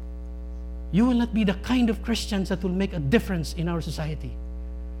you, you will not be the kind of Christians that will make a difference in our society.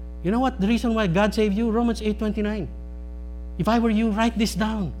 You know what? The reason why God saved you? Romans 8:29. If I were you, write this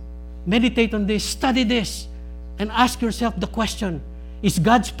down. Meditate on this. Study this. And ask yourself the question, is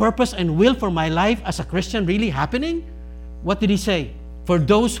God's purpose and will for my life as a Christian really happening? What did he say? For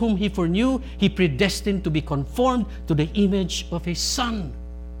those whom he foreknew, he predestined to be conformed to the image of his Son.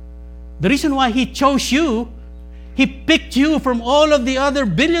 The reason why he chose you, he picked you from all of the other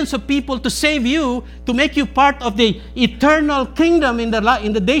billions of people to save you, to make you part of the eternal kingdom in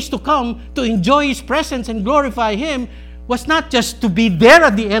the days to come, to enjoy his presence and glorify him, was not just to be there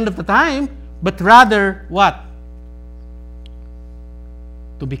at the end of the time, but rather what?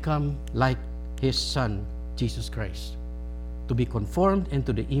 To become like his Son, Jesus Christ. To be conformed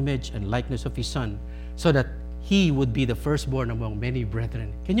into the image and likeness of his Son, so that he would be the firstborn among many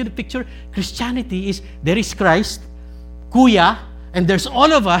brethren. Can you picture? Christianity is, there is Christ, Kuya, and there's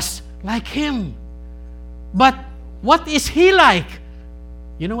all of us like him. But what is he like?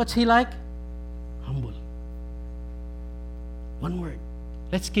 You know what's he like? Humble. One word.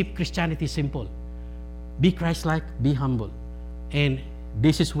 Let's keep Christianity simple. Be Christ-like, be humble. And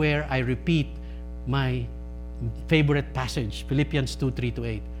this is where I repeat my favorite passage, Philippians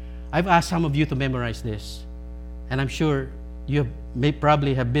 2:3-8. I've asked some of you to memorize this. And I'm sure you may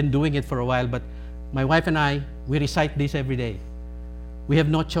probably have been doing it for a while, but my wife and I, we recite this every day. We have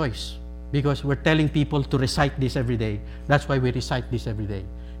no choice because we're telling people to recite this every day. That's why we recite this every day.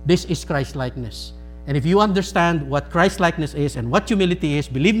 This is Christ-likeness. And if you understand what Christ-likeness is and what humility is,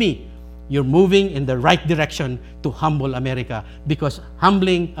 believe me, you're moving in the right direction to humble America, because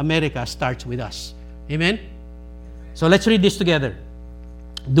humbling America starts with us. Amen? So let's read this together.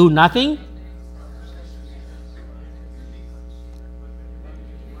 Do nothing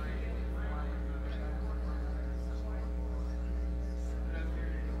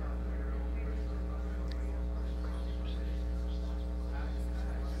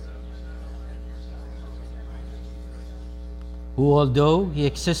who, although he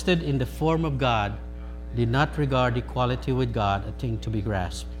existed in the form of God, did not regard equality with God a thing to be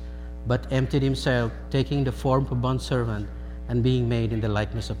grasped, but emptied himself, taking the form of a bondservant, and being made in the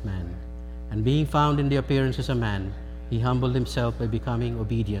likeness of man. And being found in the appearance as a man, he humbled himself by becoming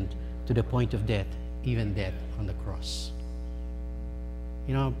obedient to the point of death, even death on the cross.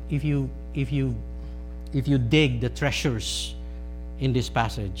 You know, if you dig the treasures in this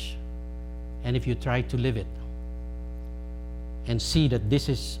passage, and if you try to live it, and see that this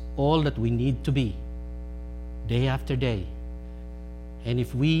is all that we need to be, day after day, and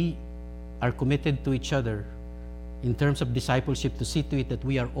if we are committed to each other in terms of discipleship, to see to it that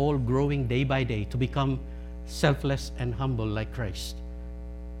we are all growing day by day to become selfless and humble like Christ,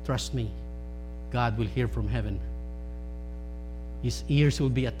 trust me, God will hear from heaven. His ears will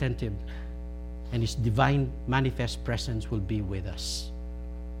be attentive, and his divine manifest presence will be with us,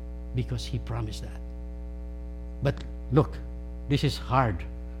 because he promised that. But look, this is hard.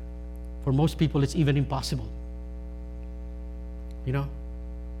 For most people, it's even impossible. You know,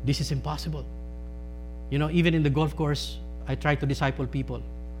 this is impossible. You know, even in the golf course, I try to disciple people.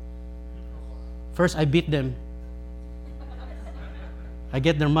 First, I beat them. I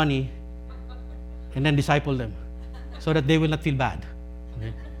get their money, and then disciple them, so that they will not feel bad.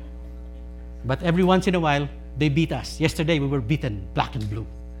 Okay? But every once in a while, they beat us. Yesterday, we were beaten black and blue.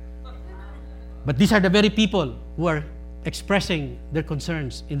 But these are the very people who are expressing their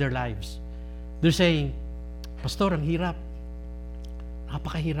concerns in their lives. They're saying, Pastor, ang hirap.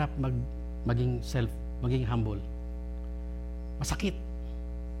 Napakahirap maging humble. Masakit.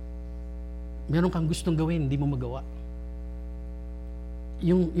 Meron kang gustong gawin, hindi mo magawa.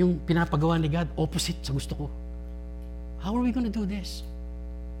 Yung pinapagawa ni God, opposite sa gusto ko. How are we going to do this?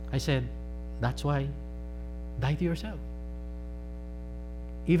 I said, that's why, die to yourself.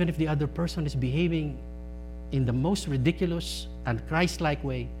 Even if the other person is behaving in the most ridiculous and Christ-like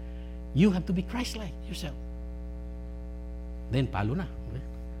way, you have to be Christ-like yourself. Then, palo na. Okay?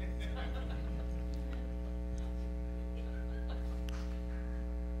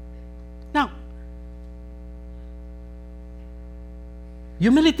 Now,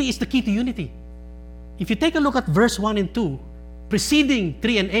 humility is the key to unity. If you take a look at verse 1 and 2, preceding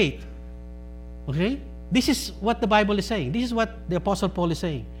 3 and 8, okay? This is what the Bible is saying. This is what the Apostle Paul is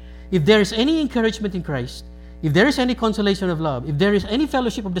saying. If there is any encouragement in Christ, if there is any consolation of love, if there is any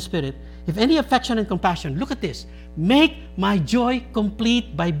fellowship of the Spirit, if any affection and compassion, look at this. Make my joy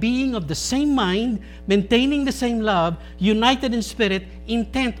complete by being of the same mind, maintaining the same love, united in spirit,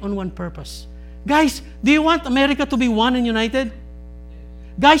 intent on one purpose. Guys, do you want America to be one and united?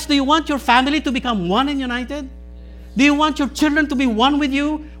 Guys, do you want your family to become one and united? Do you want your children to be one with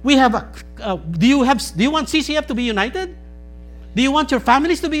you? Do you want CCF to be united? Do you want your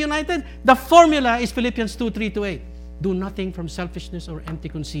families to be united? The formula is Philippians 2:3-8. Do nothing from selfishness or empty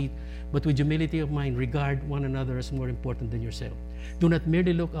conceit, but with humility of mind, regard one another as more important than yourself. Do not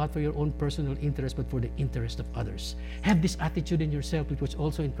merely look out for your own personal interest, but for the interest of others. Have this attitude in yourself, which was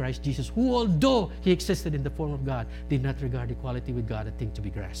also in Christ Jesus, who, although he existed in the form of God, did not regard equality with God a thing to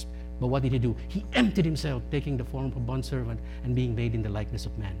be grasped. But what did he do? He emptied himself, taking the form of a bondservant and being made in the likeness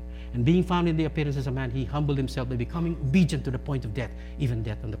of man. And being found in the appearance as a man, he humbled himself by becoming obedient to the point of death, even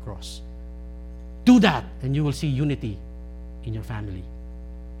death on the cross. Do that, and you will see unity in your family.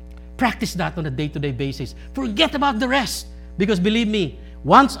 Practice that on a day-to-day basis. Forget about the rest. Because believe me,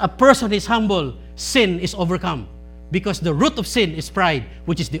 once a person is humble, sin is overcome. Because the root of sin is pride,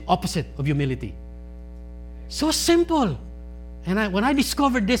 which is the opposite of humility. So simple. And when I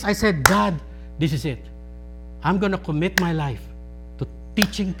discovered this, I said, God, this is it. I'm going to commit my life to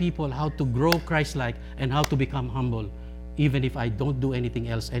teaching people how to grow Christ-like and how to become humble, even if I don't do anything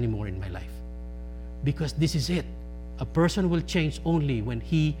else anymore in my life. Because this is it. A person will change only when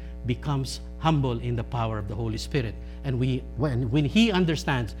he becomes humble in the power of the Holy Spirit. And when he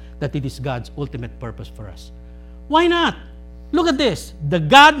understands that it is God's ultimate purpose for us. Why not? Look at this. The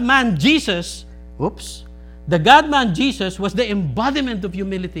God-man Jesus was the embodiment of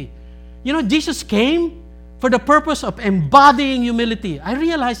humility. You know, Jesus came for the purpose of embodying humility. I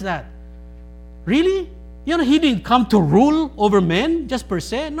realize that. Really? You know, he didn't come to rule over men just per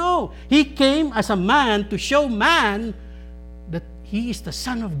se. No. He came as a man to show man that he is the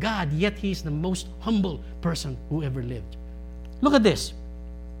Son of God, yet he is the most humble person who ever lived. Look at this.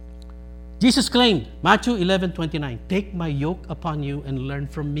 Jesus claimed, Matthew 11:29, "Take my yoke upon you and learn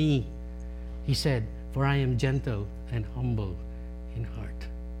from me." He said, "For I am gentle and humble in heart."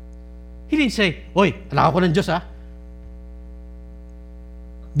 He didn't say, "Oy, alam ako ng Diyos ha.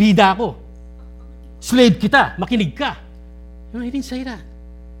 Bida ako. Slave kita, makinig ka." No, he didn't say that.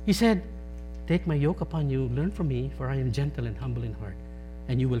 He said, "Take my yoke upon you, learn from me, for I am gentle and humble in heart,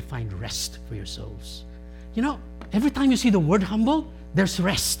 and you will find rest for your souls." You know, every time you see the word humble, there's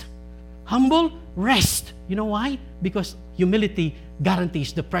rest. Humble, rest. You know why? Because humility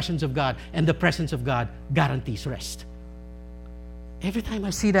guarantees the presence of God, and the presence of God guarantees rest. Every time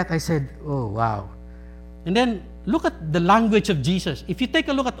I see that, I said, oh, wow. And then, look at the language of Jesus. If you take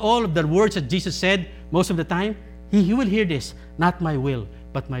a look at all of the words that Jesus said, most of the time, he will hear this, "Not my will,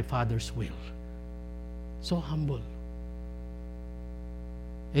 but my Father's will." So humble.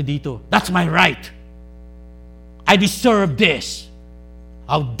 Dito, "That's my right. I deserve this.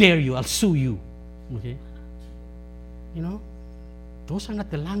 How dare you? I'll sue you." Okay? You know, those are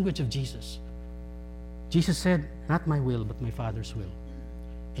not the language of Jesus. Jesus said, "Not my will, but my Father's will."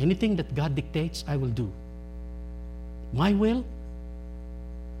 Anything that God dictates, I will do. My will,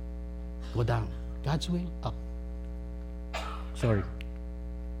 go down. God's will, up. Sorry.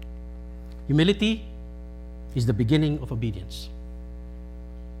 Humility is the beginning of obedience.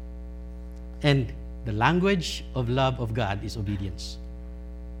 And the language of love of God is obedience.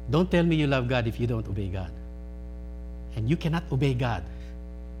 Don't tell me you love God if you don't obey God. And you cannot obey God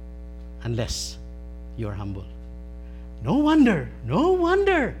unless you're humble. No wonder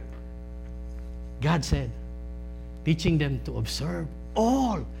God said, teaching them to observe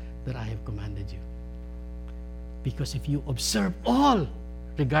all that I have commanded you. Because if you observe all,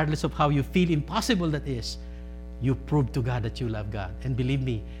 regardless of how you feel impossible that is, you prove to God that you love God. And believe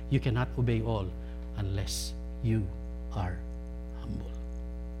me, you cannot obey all unless you are humble.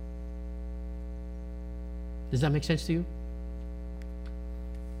 Does that make sense to you?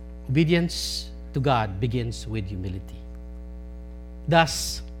 Obedience to God begins with humility.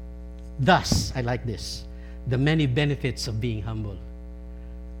 Thus, I like this, the many benefits of being humble.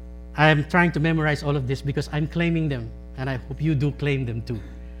 I am trying to memorize all of this because I'm claiming them, and I hope you do claim them too.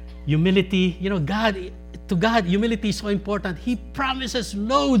 Humility, you know, to God, humility is so important. He promises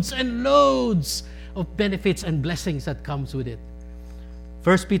loads and loads of benefits and blessings that comes with it.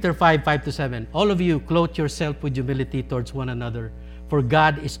 1 Peter 5:5-7, "All of you clothe yourself with humility towards one another, for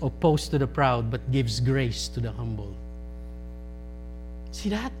God is opposed to the proud, but gives grace to the humble." See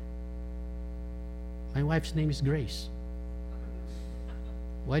that? My wife's name is Grace.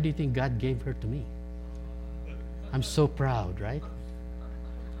 Why do you think God gave her to me? I'm so proud, right?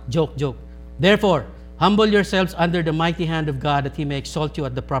 Joke. Therefore, Humble yourselves under the mighty hand of God that He may exalt you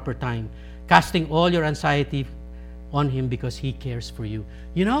at the proper time, casting all your anxiety on Him because He cares for you.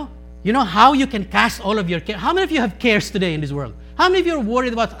 You know how you can cast all of your care? How many of you have cares today in this world? How many of you are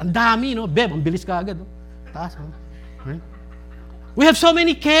worried about, ang dami, Beb, ang bilis ka agad. Taas, right? We have so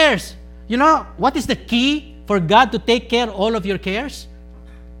many cares. You know, what is the key for God to take care of all of your cares?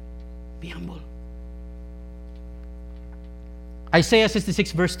 Be humble. Isaiah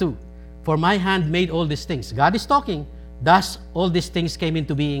 66 verse 2. For my hand made all these things. God is talking. Thus, all these things came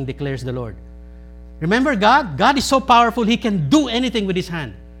into being, declares the Lord. Remember God? God is so powerful, He can do anything with His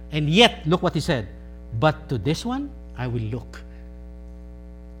hand. And yet, look what He said. But to this one, I will look.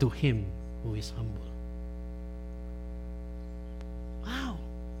 To him who is humble. Wow.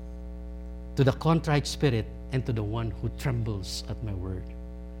 To the contrite spirit and to the one who trembles at my word.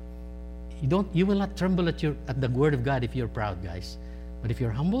 You will not tremble at the word of God if you're proud, guys. But if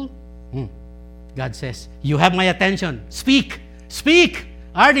you're humble, God says, you have my attention. Speak. Speak.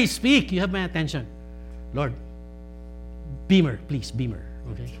 Artie, speak. You have my attention. Lord, beamer, please, beamer.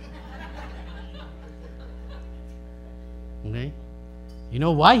 Okay? Okay? You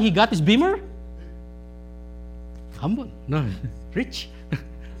know why he got his beamer? Humble. No, rich.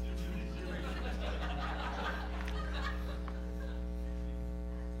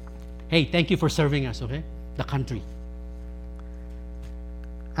 Hey, thank you for serving us, okay? The country.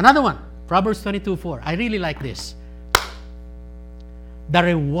 Another one, Proverbs 22:4. I really like this. The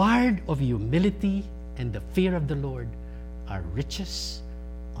reward of humility and the fear of the Lord are riches,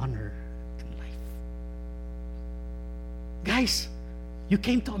 honor, and life. Guys, you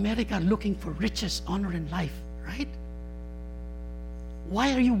came to America looking for riches, honor, and life, right?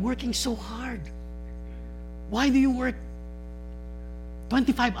 Why are you working so hard? Why do you work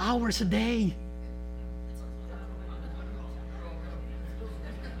 25 hours a day?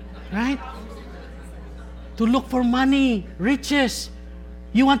 Right? To look for money, riches.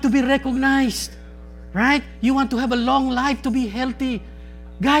 You want to be recognized, right? You want to have a long life, to be healthy.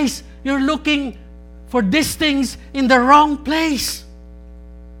 Guys, you're looking for these things in the wrong place.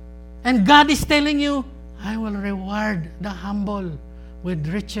 And God is telling you, I will reward the humble with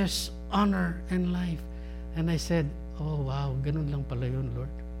riches, honor, and life. And I said, oh wow, ganun lang pala yun, Lord.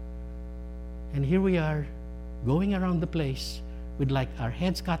 And here we are, going around the place with like our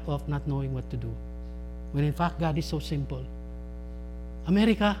heads cut off, not knowing what to do. When in fact, God is so simple.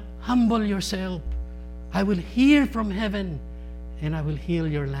 America, humble yourself. I will hear from heaven, and I will heal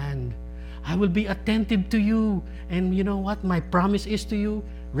your land. I will be attentive to you. And you know what? My promise is to you,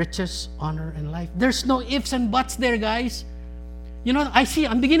 riches, honor, and life. There's no ifs and buts there, guys. You know,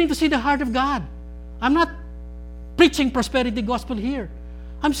 I'm beginning to see the heart of God. I'm not preaching prosperity gospel here.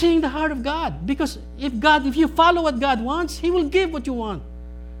 I'm seeing the heart of God. Because if you follow what God wants, He will give what you want.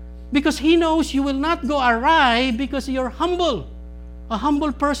 Because He knows you will not go awry because you're humble. A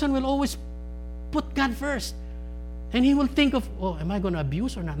humble person will always put God first. And he will think of, oh, am I going to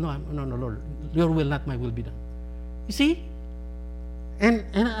abuse or not? No, Lord. Your will, not my will be done. You see? And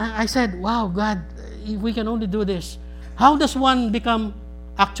I said, wow, God, if we can only do this, how does one become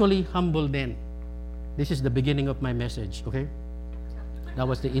actually humble then? This is the beginning of my message, okay? That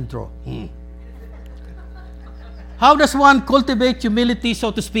was the intro. How does one cultivate humility,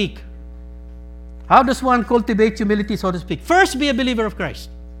 so to speak? How does one cultivate humility, so to speak? First, be a believer of Christ.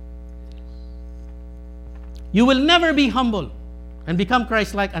 You will never be humble and become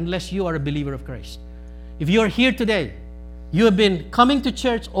Christ-like unless you are a believer of Christ. If you are here today, you have been coming to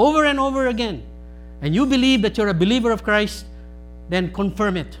church over and over again, and you believe that you're a believer of Christ, then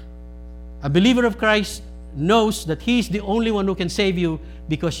confirm it. A believer of Christ knows that He is the only one who can save you,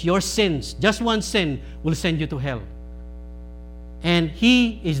 because your sins, just one sin, will send you to hell. And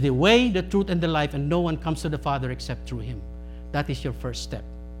He is the way, the truth, and the life, and no one comes to the Father except through Him. That is your first step.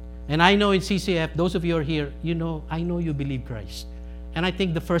 And I know in CCF, those of you who are here, I know you believe Christ. And I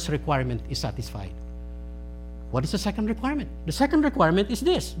think the first requirement is satisfied. What is the second requirement? The second requirement is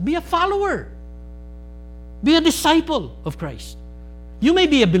this: be a follower. Be a disciple of Christ. You may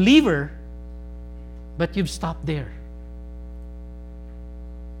be a believer, but you've stopped there.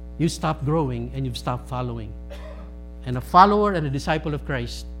 You stopped growing and you've stopped following. And a follower and a disciple of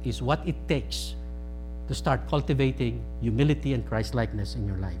Christ is what it takes to start cultivating humility and Christ-likeness in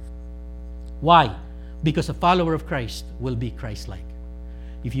your life. Why? Because a follower of Christ will be Christ-like.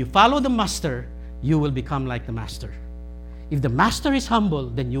 If you follow the master, you will become like the master. If the master is humble,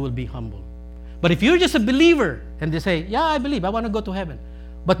 then you will be humble. But if you're just a believer and they say, yeah, I believe, I want to go to heaven,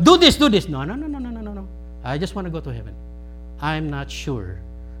 but do this. No. I just want to go to heaven. I'm not sure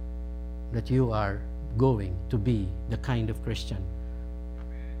that you are going to be the kind of Christian.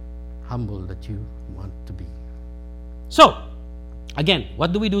 humble that you want to be. So, again,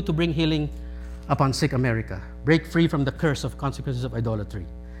 what do we do to bring healing upon sick America? Break free from the curse of consequences of idolatry.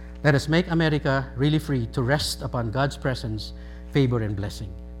 Let us make America really free to rest upon God's presence, favor, and blessing.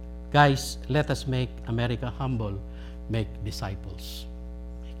 Guys, let us make America humble. Make disciples.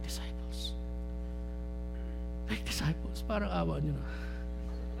 Make disciples. Make disciples. Parang awa nyo na.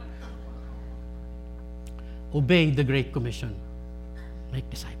 Obey the Great Commission. Make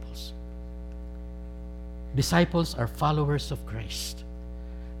disciples. Disciples are followers of Christ.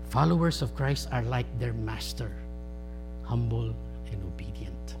 Followers of Christ are like their master, humble and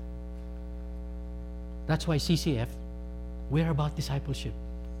obedient. That's why CCF, we're about discipleship.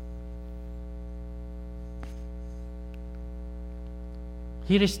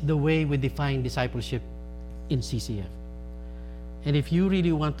 Here is the way we define discipleship in CCF. And if you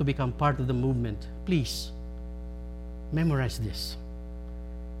really want to become part of the movement, please memorize this.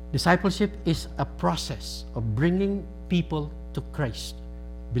 Discipleship is a process of bringing people to Christ,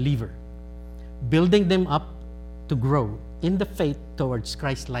 believer, building them up to grow in the faith towards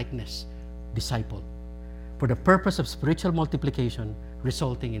Christ-likeness, disciple, for the purpose of spiritual multiplication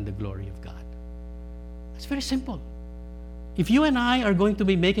resulting in the glory of God. It's very simple. If you and I are going to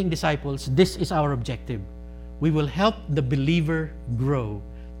be making disciples, this is our objective. We will help the believer grow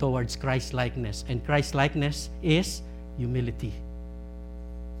towards Christ-likeness, and Christ-likeness is humility.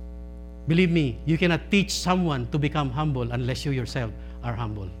 Believe me, you cannot teach someone to become humble unless you yourself are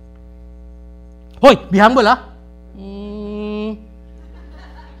humble. Hoy, be humble, ah!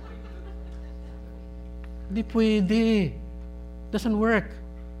 Di pwede. Doesn't work.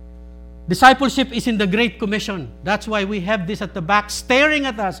 Discipleship is in the Great Commission. That's why we have this at the back staring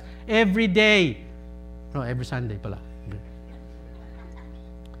at us every day. No, every Sunday pala.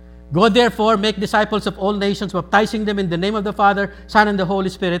 Go therefore, make disciples of all nations, baptizing them in the name of the Father, Son, and the Holy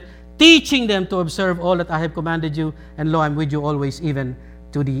Spirit, teaching them to observe all that I have commanded you, and lo, I'm with you always, even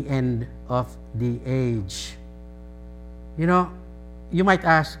to the end of the age. You know, you might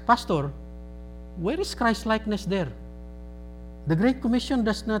ask, Pastor, where is Christ-likeness there? The Great Commission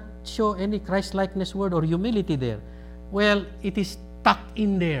does not show any Christ-likeness word or humility there. Well, it is tucked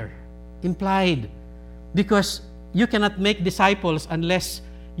in there, implied, because you cannot make disciples unless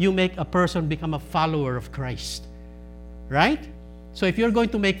you make a person become a follower of Christ. Right? So if you're going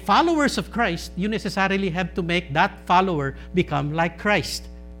to make followers of Christ, you necessarily have to make that follower become like Christ.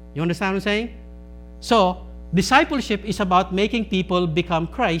 You understand what I'm saying? So, discipleship is about making people become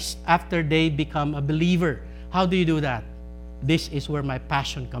Christ after they become a believer. How do you do that? This is where my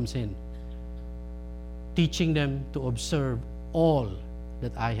passion comes in. Teaching them to observe all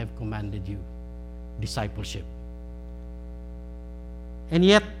that I have commanded you. Discipleship. And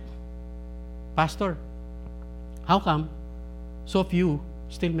yet, Pastor, how come so few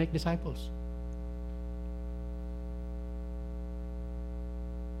still make disciples?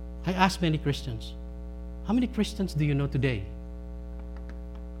 I ask many Christians, how many Christians do you know today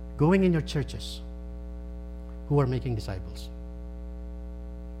going in your churches who are making disciples?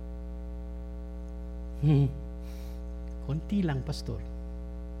 Konti lang, Pastor.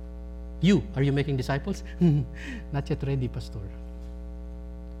 You, are you making disciples? Not yet ready, Pastor.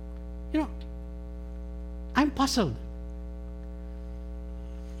 You know, I'm puzzled.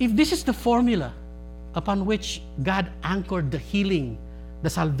 If this is the formula upon which God anchored the healing, the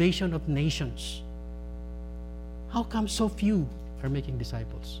salvation of nations, how come so few are making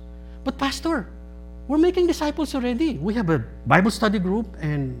disciples? But Pastor, we're making disciples already. We have a Bible study group,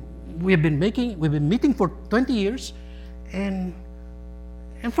 and we've been meeting for 20 years, and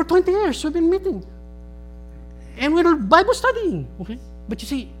for 20 years we've been meeting, and we're Bible studying. Okay, but you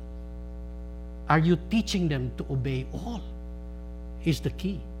see, are you teaching them to obey all? Is the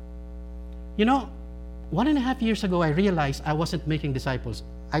key. You know, 1.5 years ago, I realized I wasn't making disciples.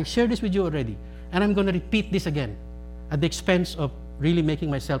 I shared this with you already, and I'm going to repeat this again at the expense of really making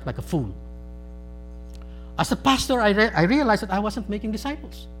myself like a fool. As a pastor, I realized that I wasn't making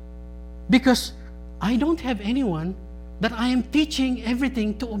disciples because I don't have anyone that I am teaching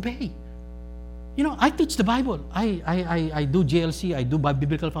everything to obey. You know, I teach the Bible. I do GLC, I do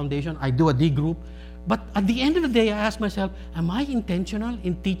Biblical Foundation, I do a D group. But at the end of the day, I ask myself, am I intentional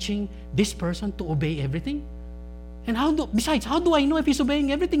in teaching this person to obey everything? And besides, how do I know if he's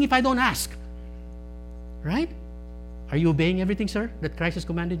obeying everything if I don't ask? Right? Are you obeying everything, sir, that Christ has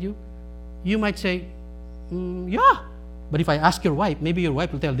commanded you? You might say, yeah. But if I ask your wife, maybe your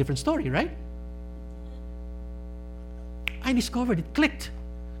wife will tell a different story, right? I discovered it clicked.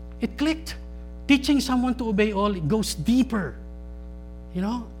 It clicked. Teaching someone to obey all, it goes deeper. You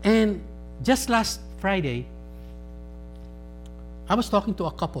know? And just last Friday, I was talking to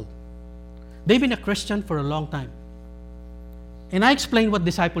a couple. They've been a Christian for a long time. And I explained what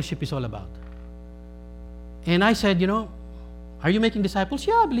discipleship is all about. And I said, are you making disciples?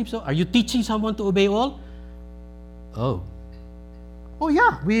 Yeah, I believe so. Are you teaching someone to obey all? Oh. Oh,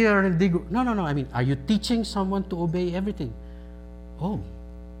 yeah, we are in the group. No. I mean, are you teaching someone to obey everything? Oh.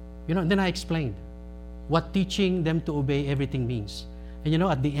 Then I explained what teaching them to obey everything means. And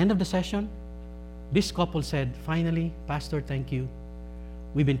at the end of the session, this couple said, finally, Pastor, thank you.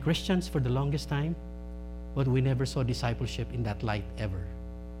 We've been Christians for the longest time, but we never saw discipleship in that light ever.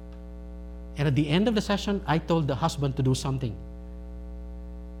 And at the end of the session, I told the husband to do something.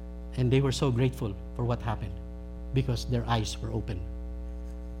 And they were so grateful for what happened because their eyes were open.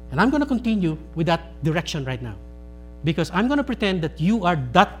 And I'm going to continue with that direction right now because I'm going to pretend that you are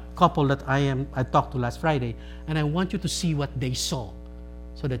that couple that I talked to last Friday, and I want you to see what they saw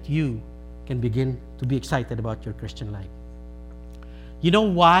so that you can begin to be excited about your Christian life. You know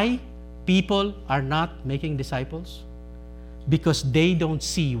why people are not making disciples? Because they don't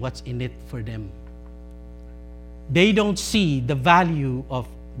see what's in it for them. They don't see the value of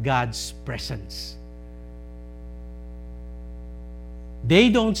God's presence. They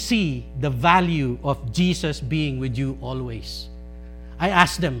don't see the value of Jesus being with you always. I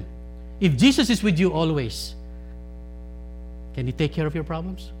asked them, if Jesus is with you always, can He take care of your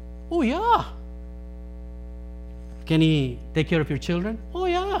problems? Oh, yeah. Can He take care of your children? Oh,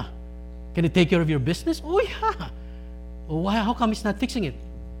 yeah. Can He take care of your business? Oh, yeah. Oh, why? How come He's not fixing it?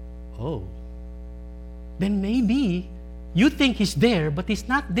 Oh. Then maybe you think He's there, but He's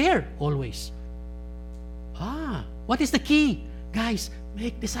not there always. What is the key? Guys,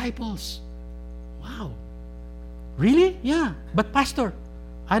 make disciples. Wow. Really? Yeah. But Pastor,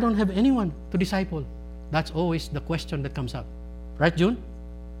 I don't have anyone to disciple. That's always the question that comes up. Right, June?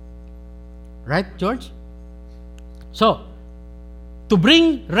 Right, George? So, to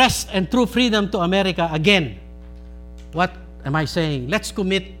bring rest and true freedom to America again, what am I saying? Let's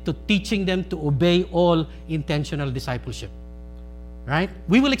commit to teaching them to obey all intentional discipleship. Right?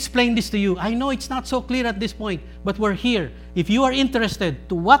 We will explain this to you. I know it's not so clear at this point, but we're here. If you are interested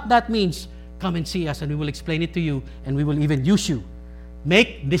to what that means, come and see us and we will explain it to you and we will even use you.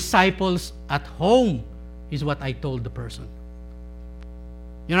 Make disciples at home is what I told the person.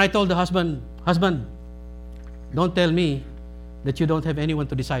 I told the husband, don't tell me that you don't have anyone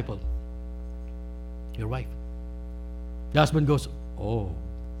to disciple. Your wife. The husband goes, oh,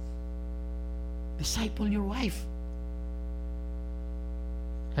 disciple your wife.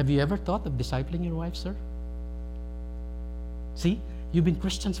 Have you ever thought of discipling your wife, sir? See, you've been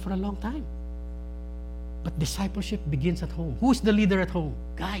Christians for a long time. But discipleship begins at home. Who's the leader at home?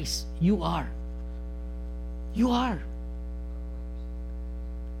 Guys, you are. You are.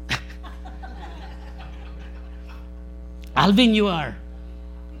 Alvin, you are.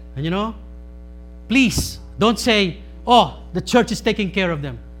 And please don't say, oh, the church is taking care of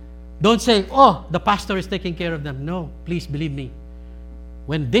them. Don't say, oh, the pastor is taking care of them. No, please believe me.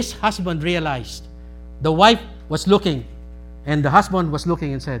 When this husband realized the wife was looking and the husband was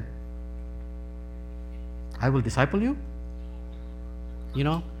looking and said, I will disciple you.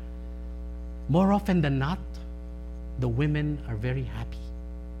 More often than not, the women are very happy.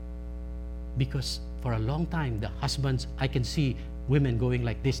 Because for a long time, the husbands, I can see women going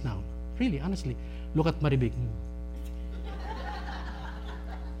like this now. Really, honestly. Look at Maribig.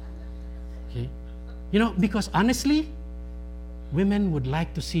 Okay? Because honestly, women would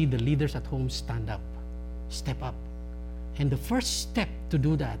like to see the leaders at home stand up, step up. And the first step to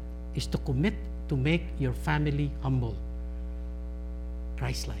do that is to commit to make your family humble,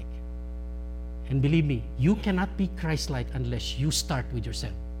 Christ-like. And believe me, you cannot be Christ-like unless you start with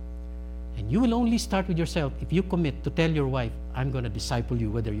yourself. And you will only start with yourself if you commit to tell your wife, I'm going to disciple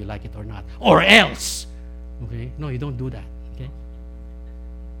you whether you like it or not. Or else. Okay? No, you don't do that. Okay?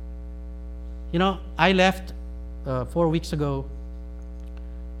 I left 4 weeks ago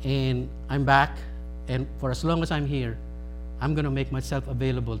and I'm back. And for as long as I'm here, I'm going to make myself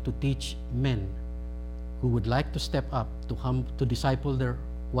available to teach men who would like to step up to disciple their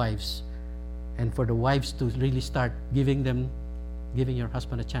wives, and for the wives to really start giving your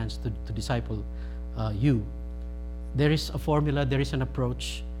husband a chance to disciple you. There is a formula, there is an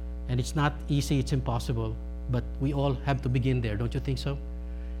approach, and it's not easy, it's impossible, but we all have to begin there, don't you think so?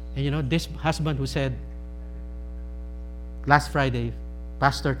 And this husband who said last Friday,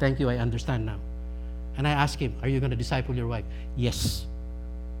 Pastor, thank you, I understand now. And I asked him, are you going to disciple your wife? Yes.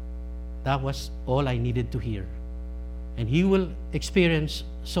 That was all I needed to hear. And he will experience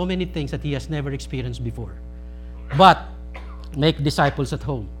so many things that he has never experienced before. But make disciples at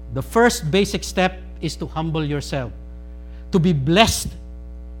home. The first basic step is to humble yourself, to be blessed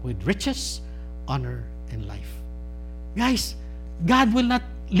with riches, honor, and life. Guys, God will not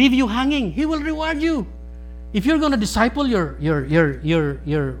leave you hanging. He will reward you. If you're going to disciple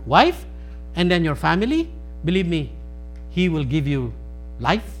your wife and then your family, believe me, He will give you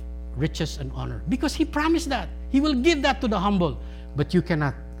life, riches, and honor. Because He promised that. He will give that to the humble. But you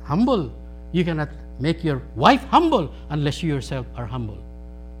cannot make your wife humble unless you yourself are humble.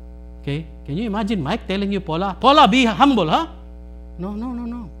 Okay? Can you imagine Mike telling you, Paula, be humble, huh?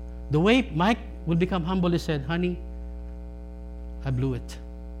 No. The way Mike will become humble is said, honey, I blew it.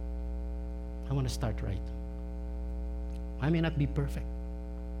 I want to start right. I may not be perfect,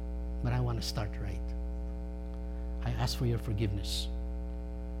 but I want to start right. I ask for your forgiveness.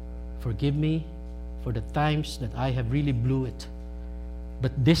 Forgive me for the times that I have really blew it.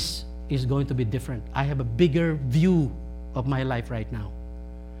 But this is going to be different. I have a bigger view of my life right now.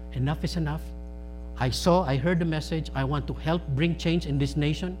 Enough is enough. I heard the message. I want to help bring change in this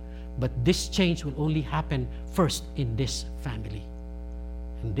nation. But this change will only happen first in this family.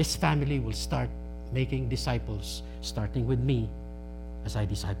 And this family will start making disciples, starting with me as I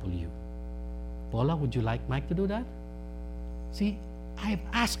disciple you. Paula, would you like Mike to do that? See, I've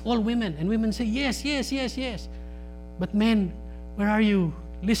asked all women, and women say, yes. But men, where are you?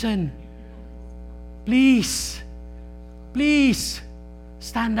 Listen. Please,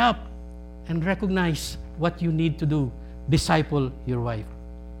 stand up and recognize what you need to do. Disciple your wife.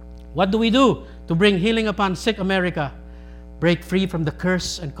 What do we do to bring healing upon sick America? Break free from the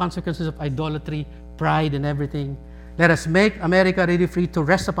curse and consequences of idolatry, pride, and everything. Let us make America really free to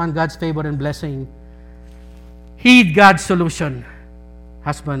rest upon God's favor and blessing. Heed God's solution.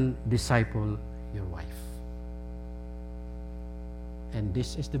 Husband, disciple your wife. And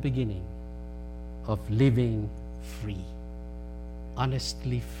this is the beginning of living free,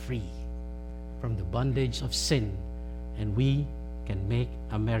 honestly free from the bondage of sin, and we can make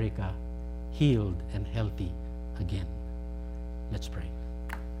America healed and healthy again. Let's pray.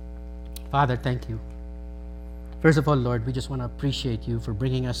 Father, thank you. First of all, Lord, we just want to appreciate you for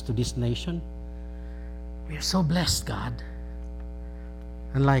bringing us to this nation. We are so blessed, God.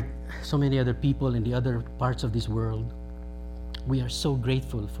 Unlike so many other people in the other parts of this world, we are so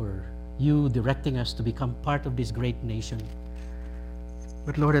grateful for you directing us to become part of this great nation.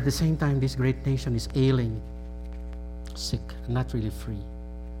 But Lord, at the same time, this great nation is ailing, sick, not really free.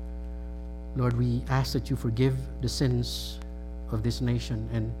 Lord, we ask that you forgive the sins of this nation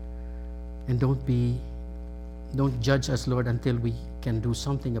and don't judge us, Lord, until we can do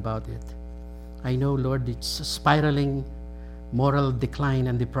something about it. I know, Lord, it's a spiraling moral decline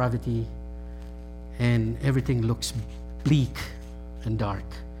and depravity, and everything looks bleak and dark.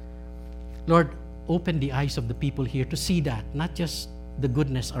 Lord, open the eyes of the people here to see that, not just the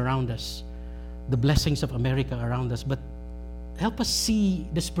goodness around us, the blessings of America around us, but help us see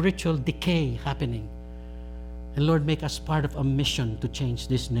the spiritual decay happening. And Lord, make us part of a mission to change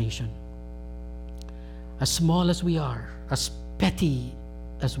this nation. As small as we are, as petty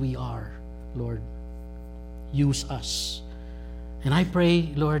as we are, Lord, use us. And I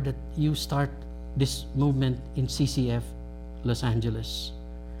pray, Lord, that you start this movement in CCF Los Angeles,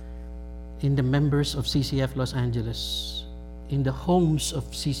 in the members of CCF Los Angeles, in the homes of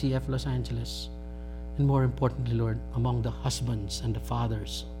CCF Los Angeles, and more importantly, Lord, among the husbands and the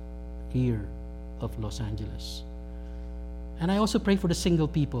fathers here of Los Angeles. And I also pray for the single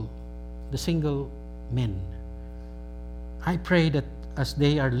people, the single men. I pray that as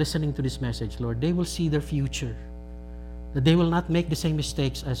they are listening to this message, Lord, they will see their future, that they will not make the same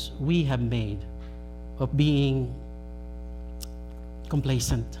mistakes as we have made of being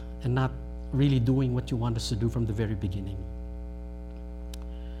complacent and not really doing what you want us to do from the very beginning.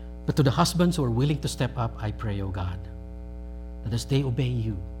 But to the husbands who are willing to step up, I pray, O God, that as they obey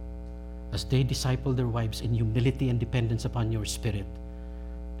you, as they disciple their wives in humility and dependence upon your Spirit,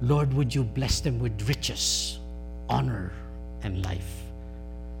 Lord, would you bless them with riches, honor, and life,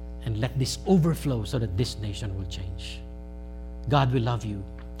 and let this overflow so that this nation will change. God, we love you.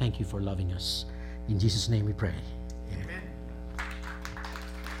 Thank you for loving us. In Jesus' name we pray.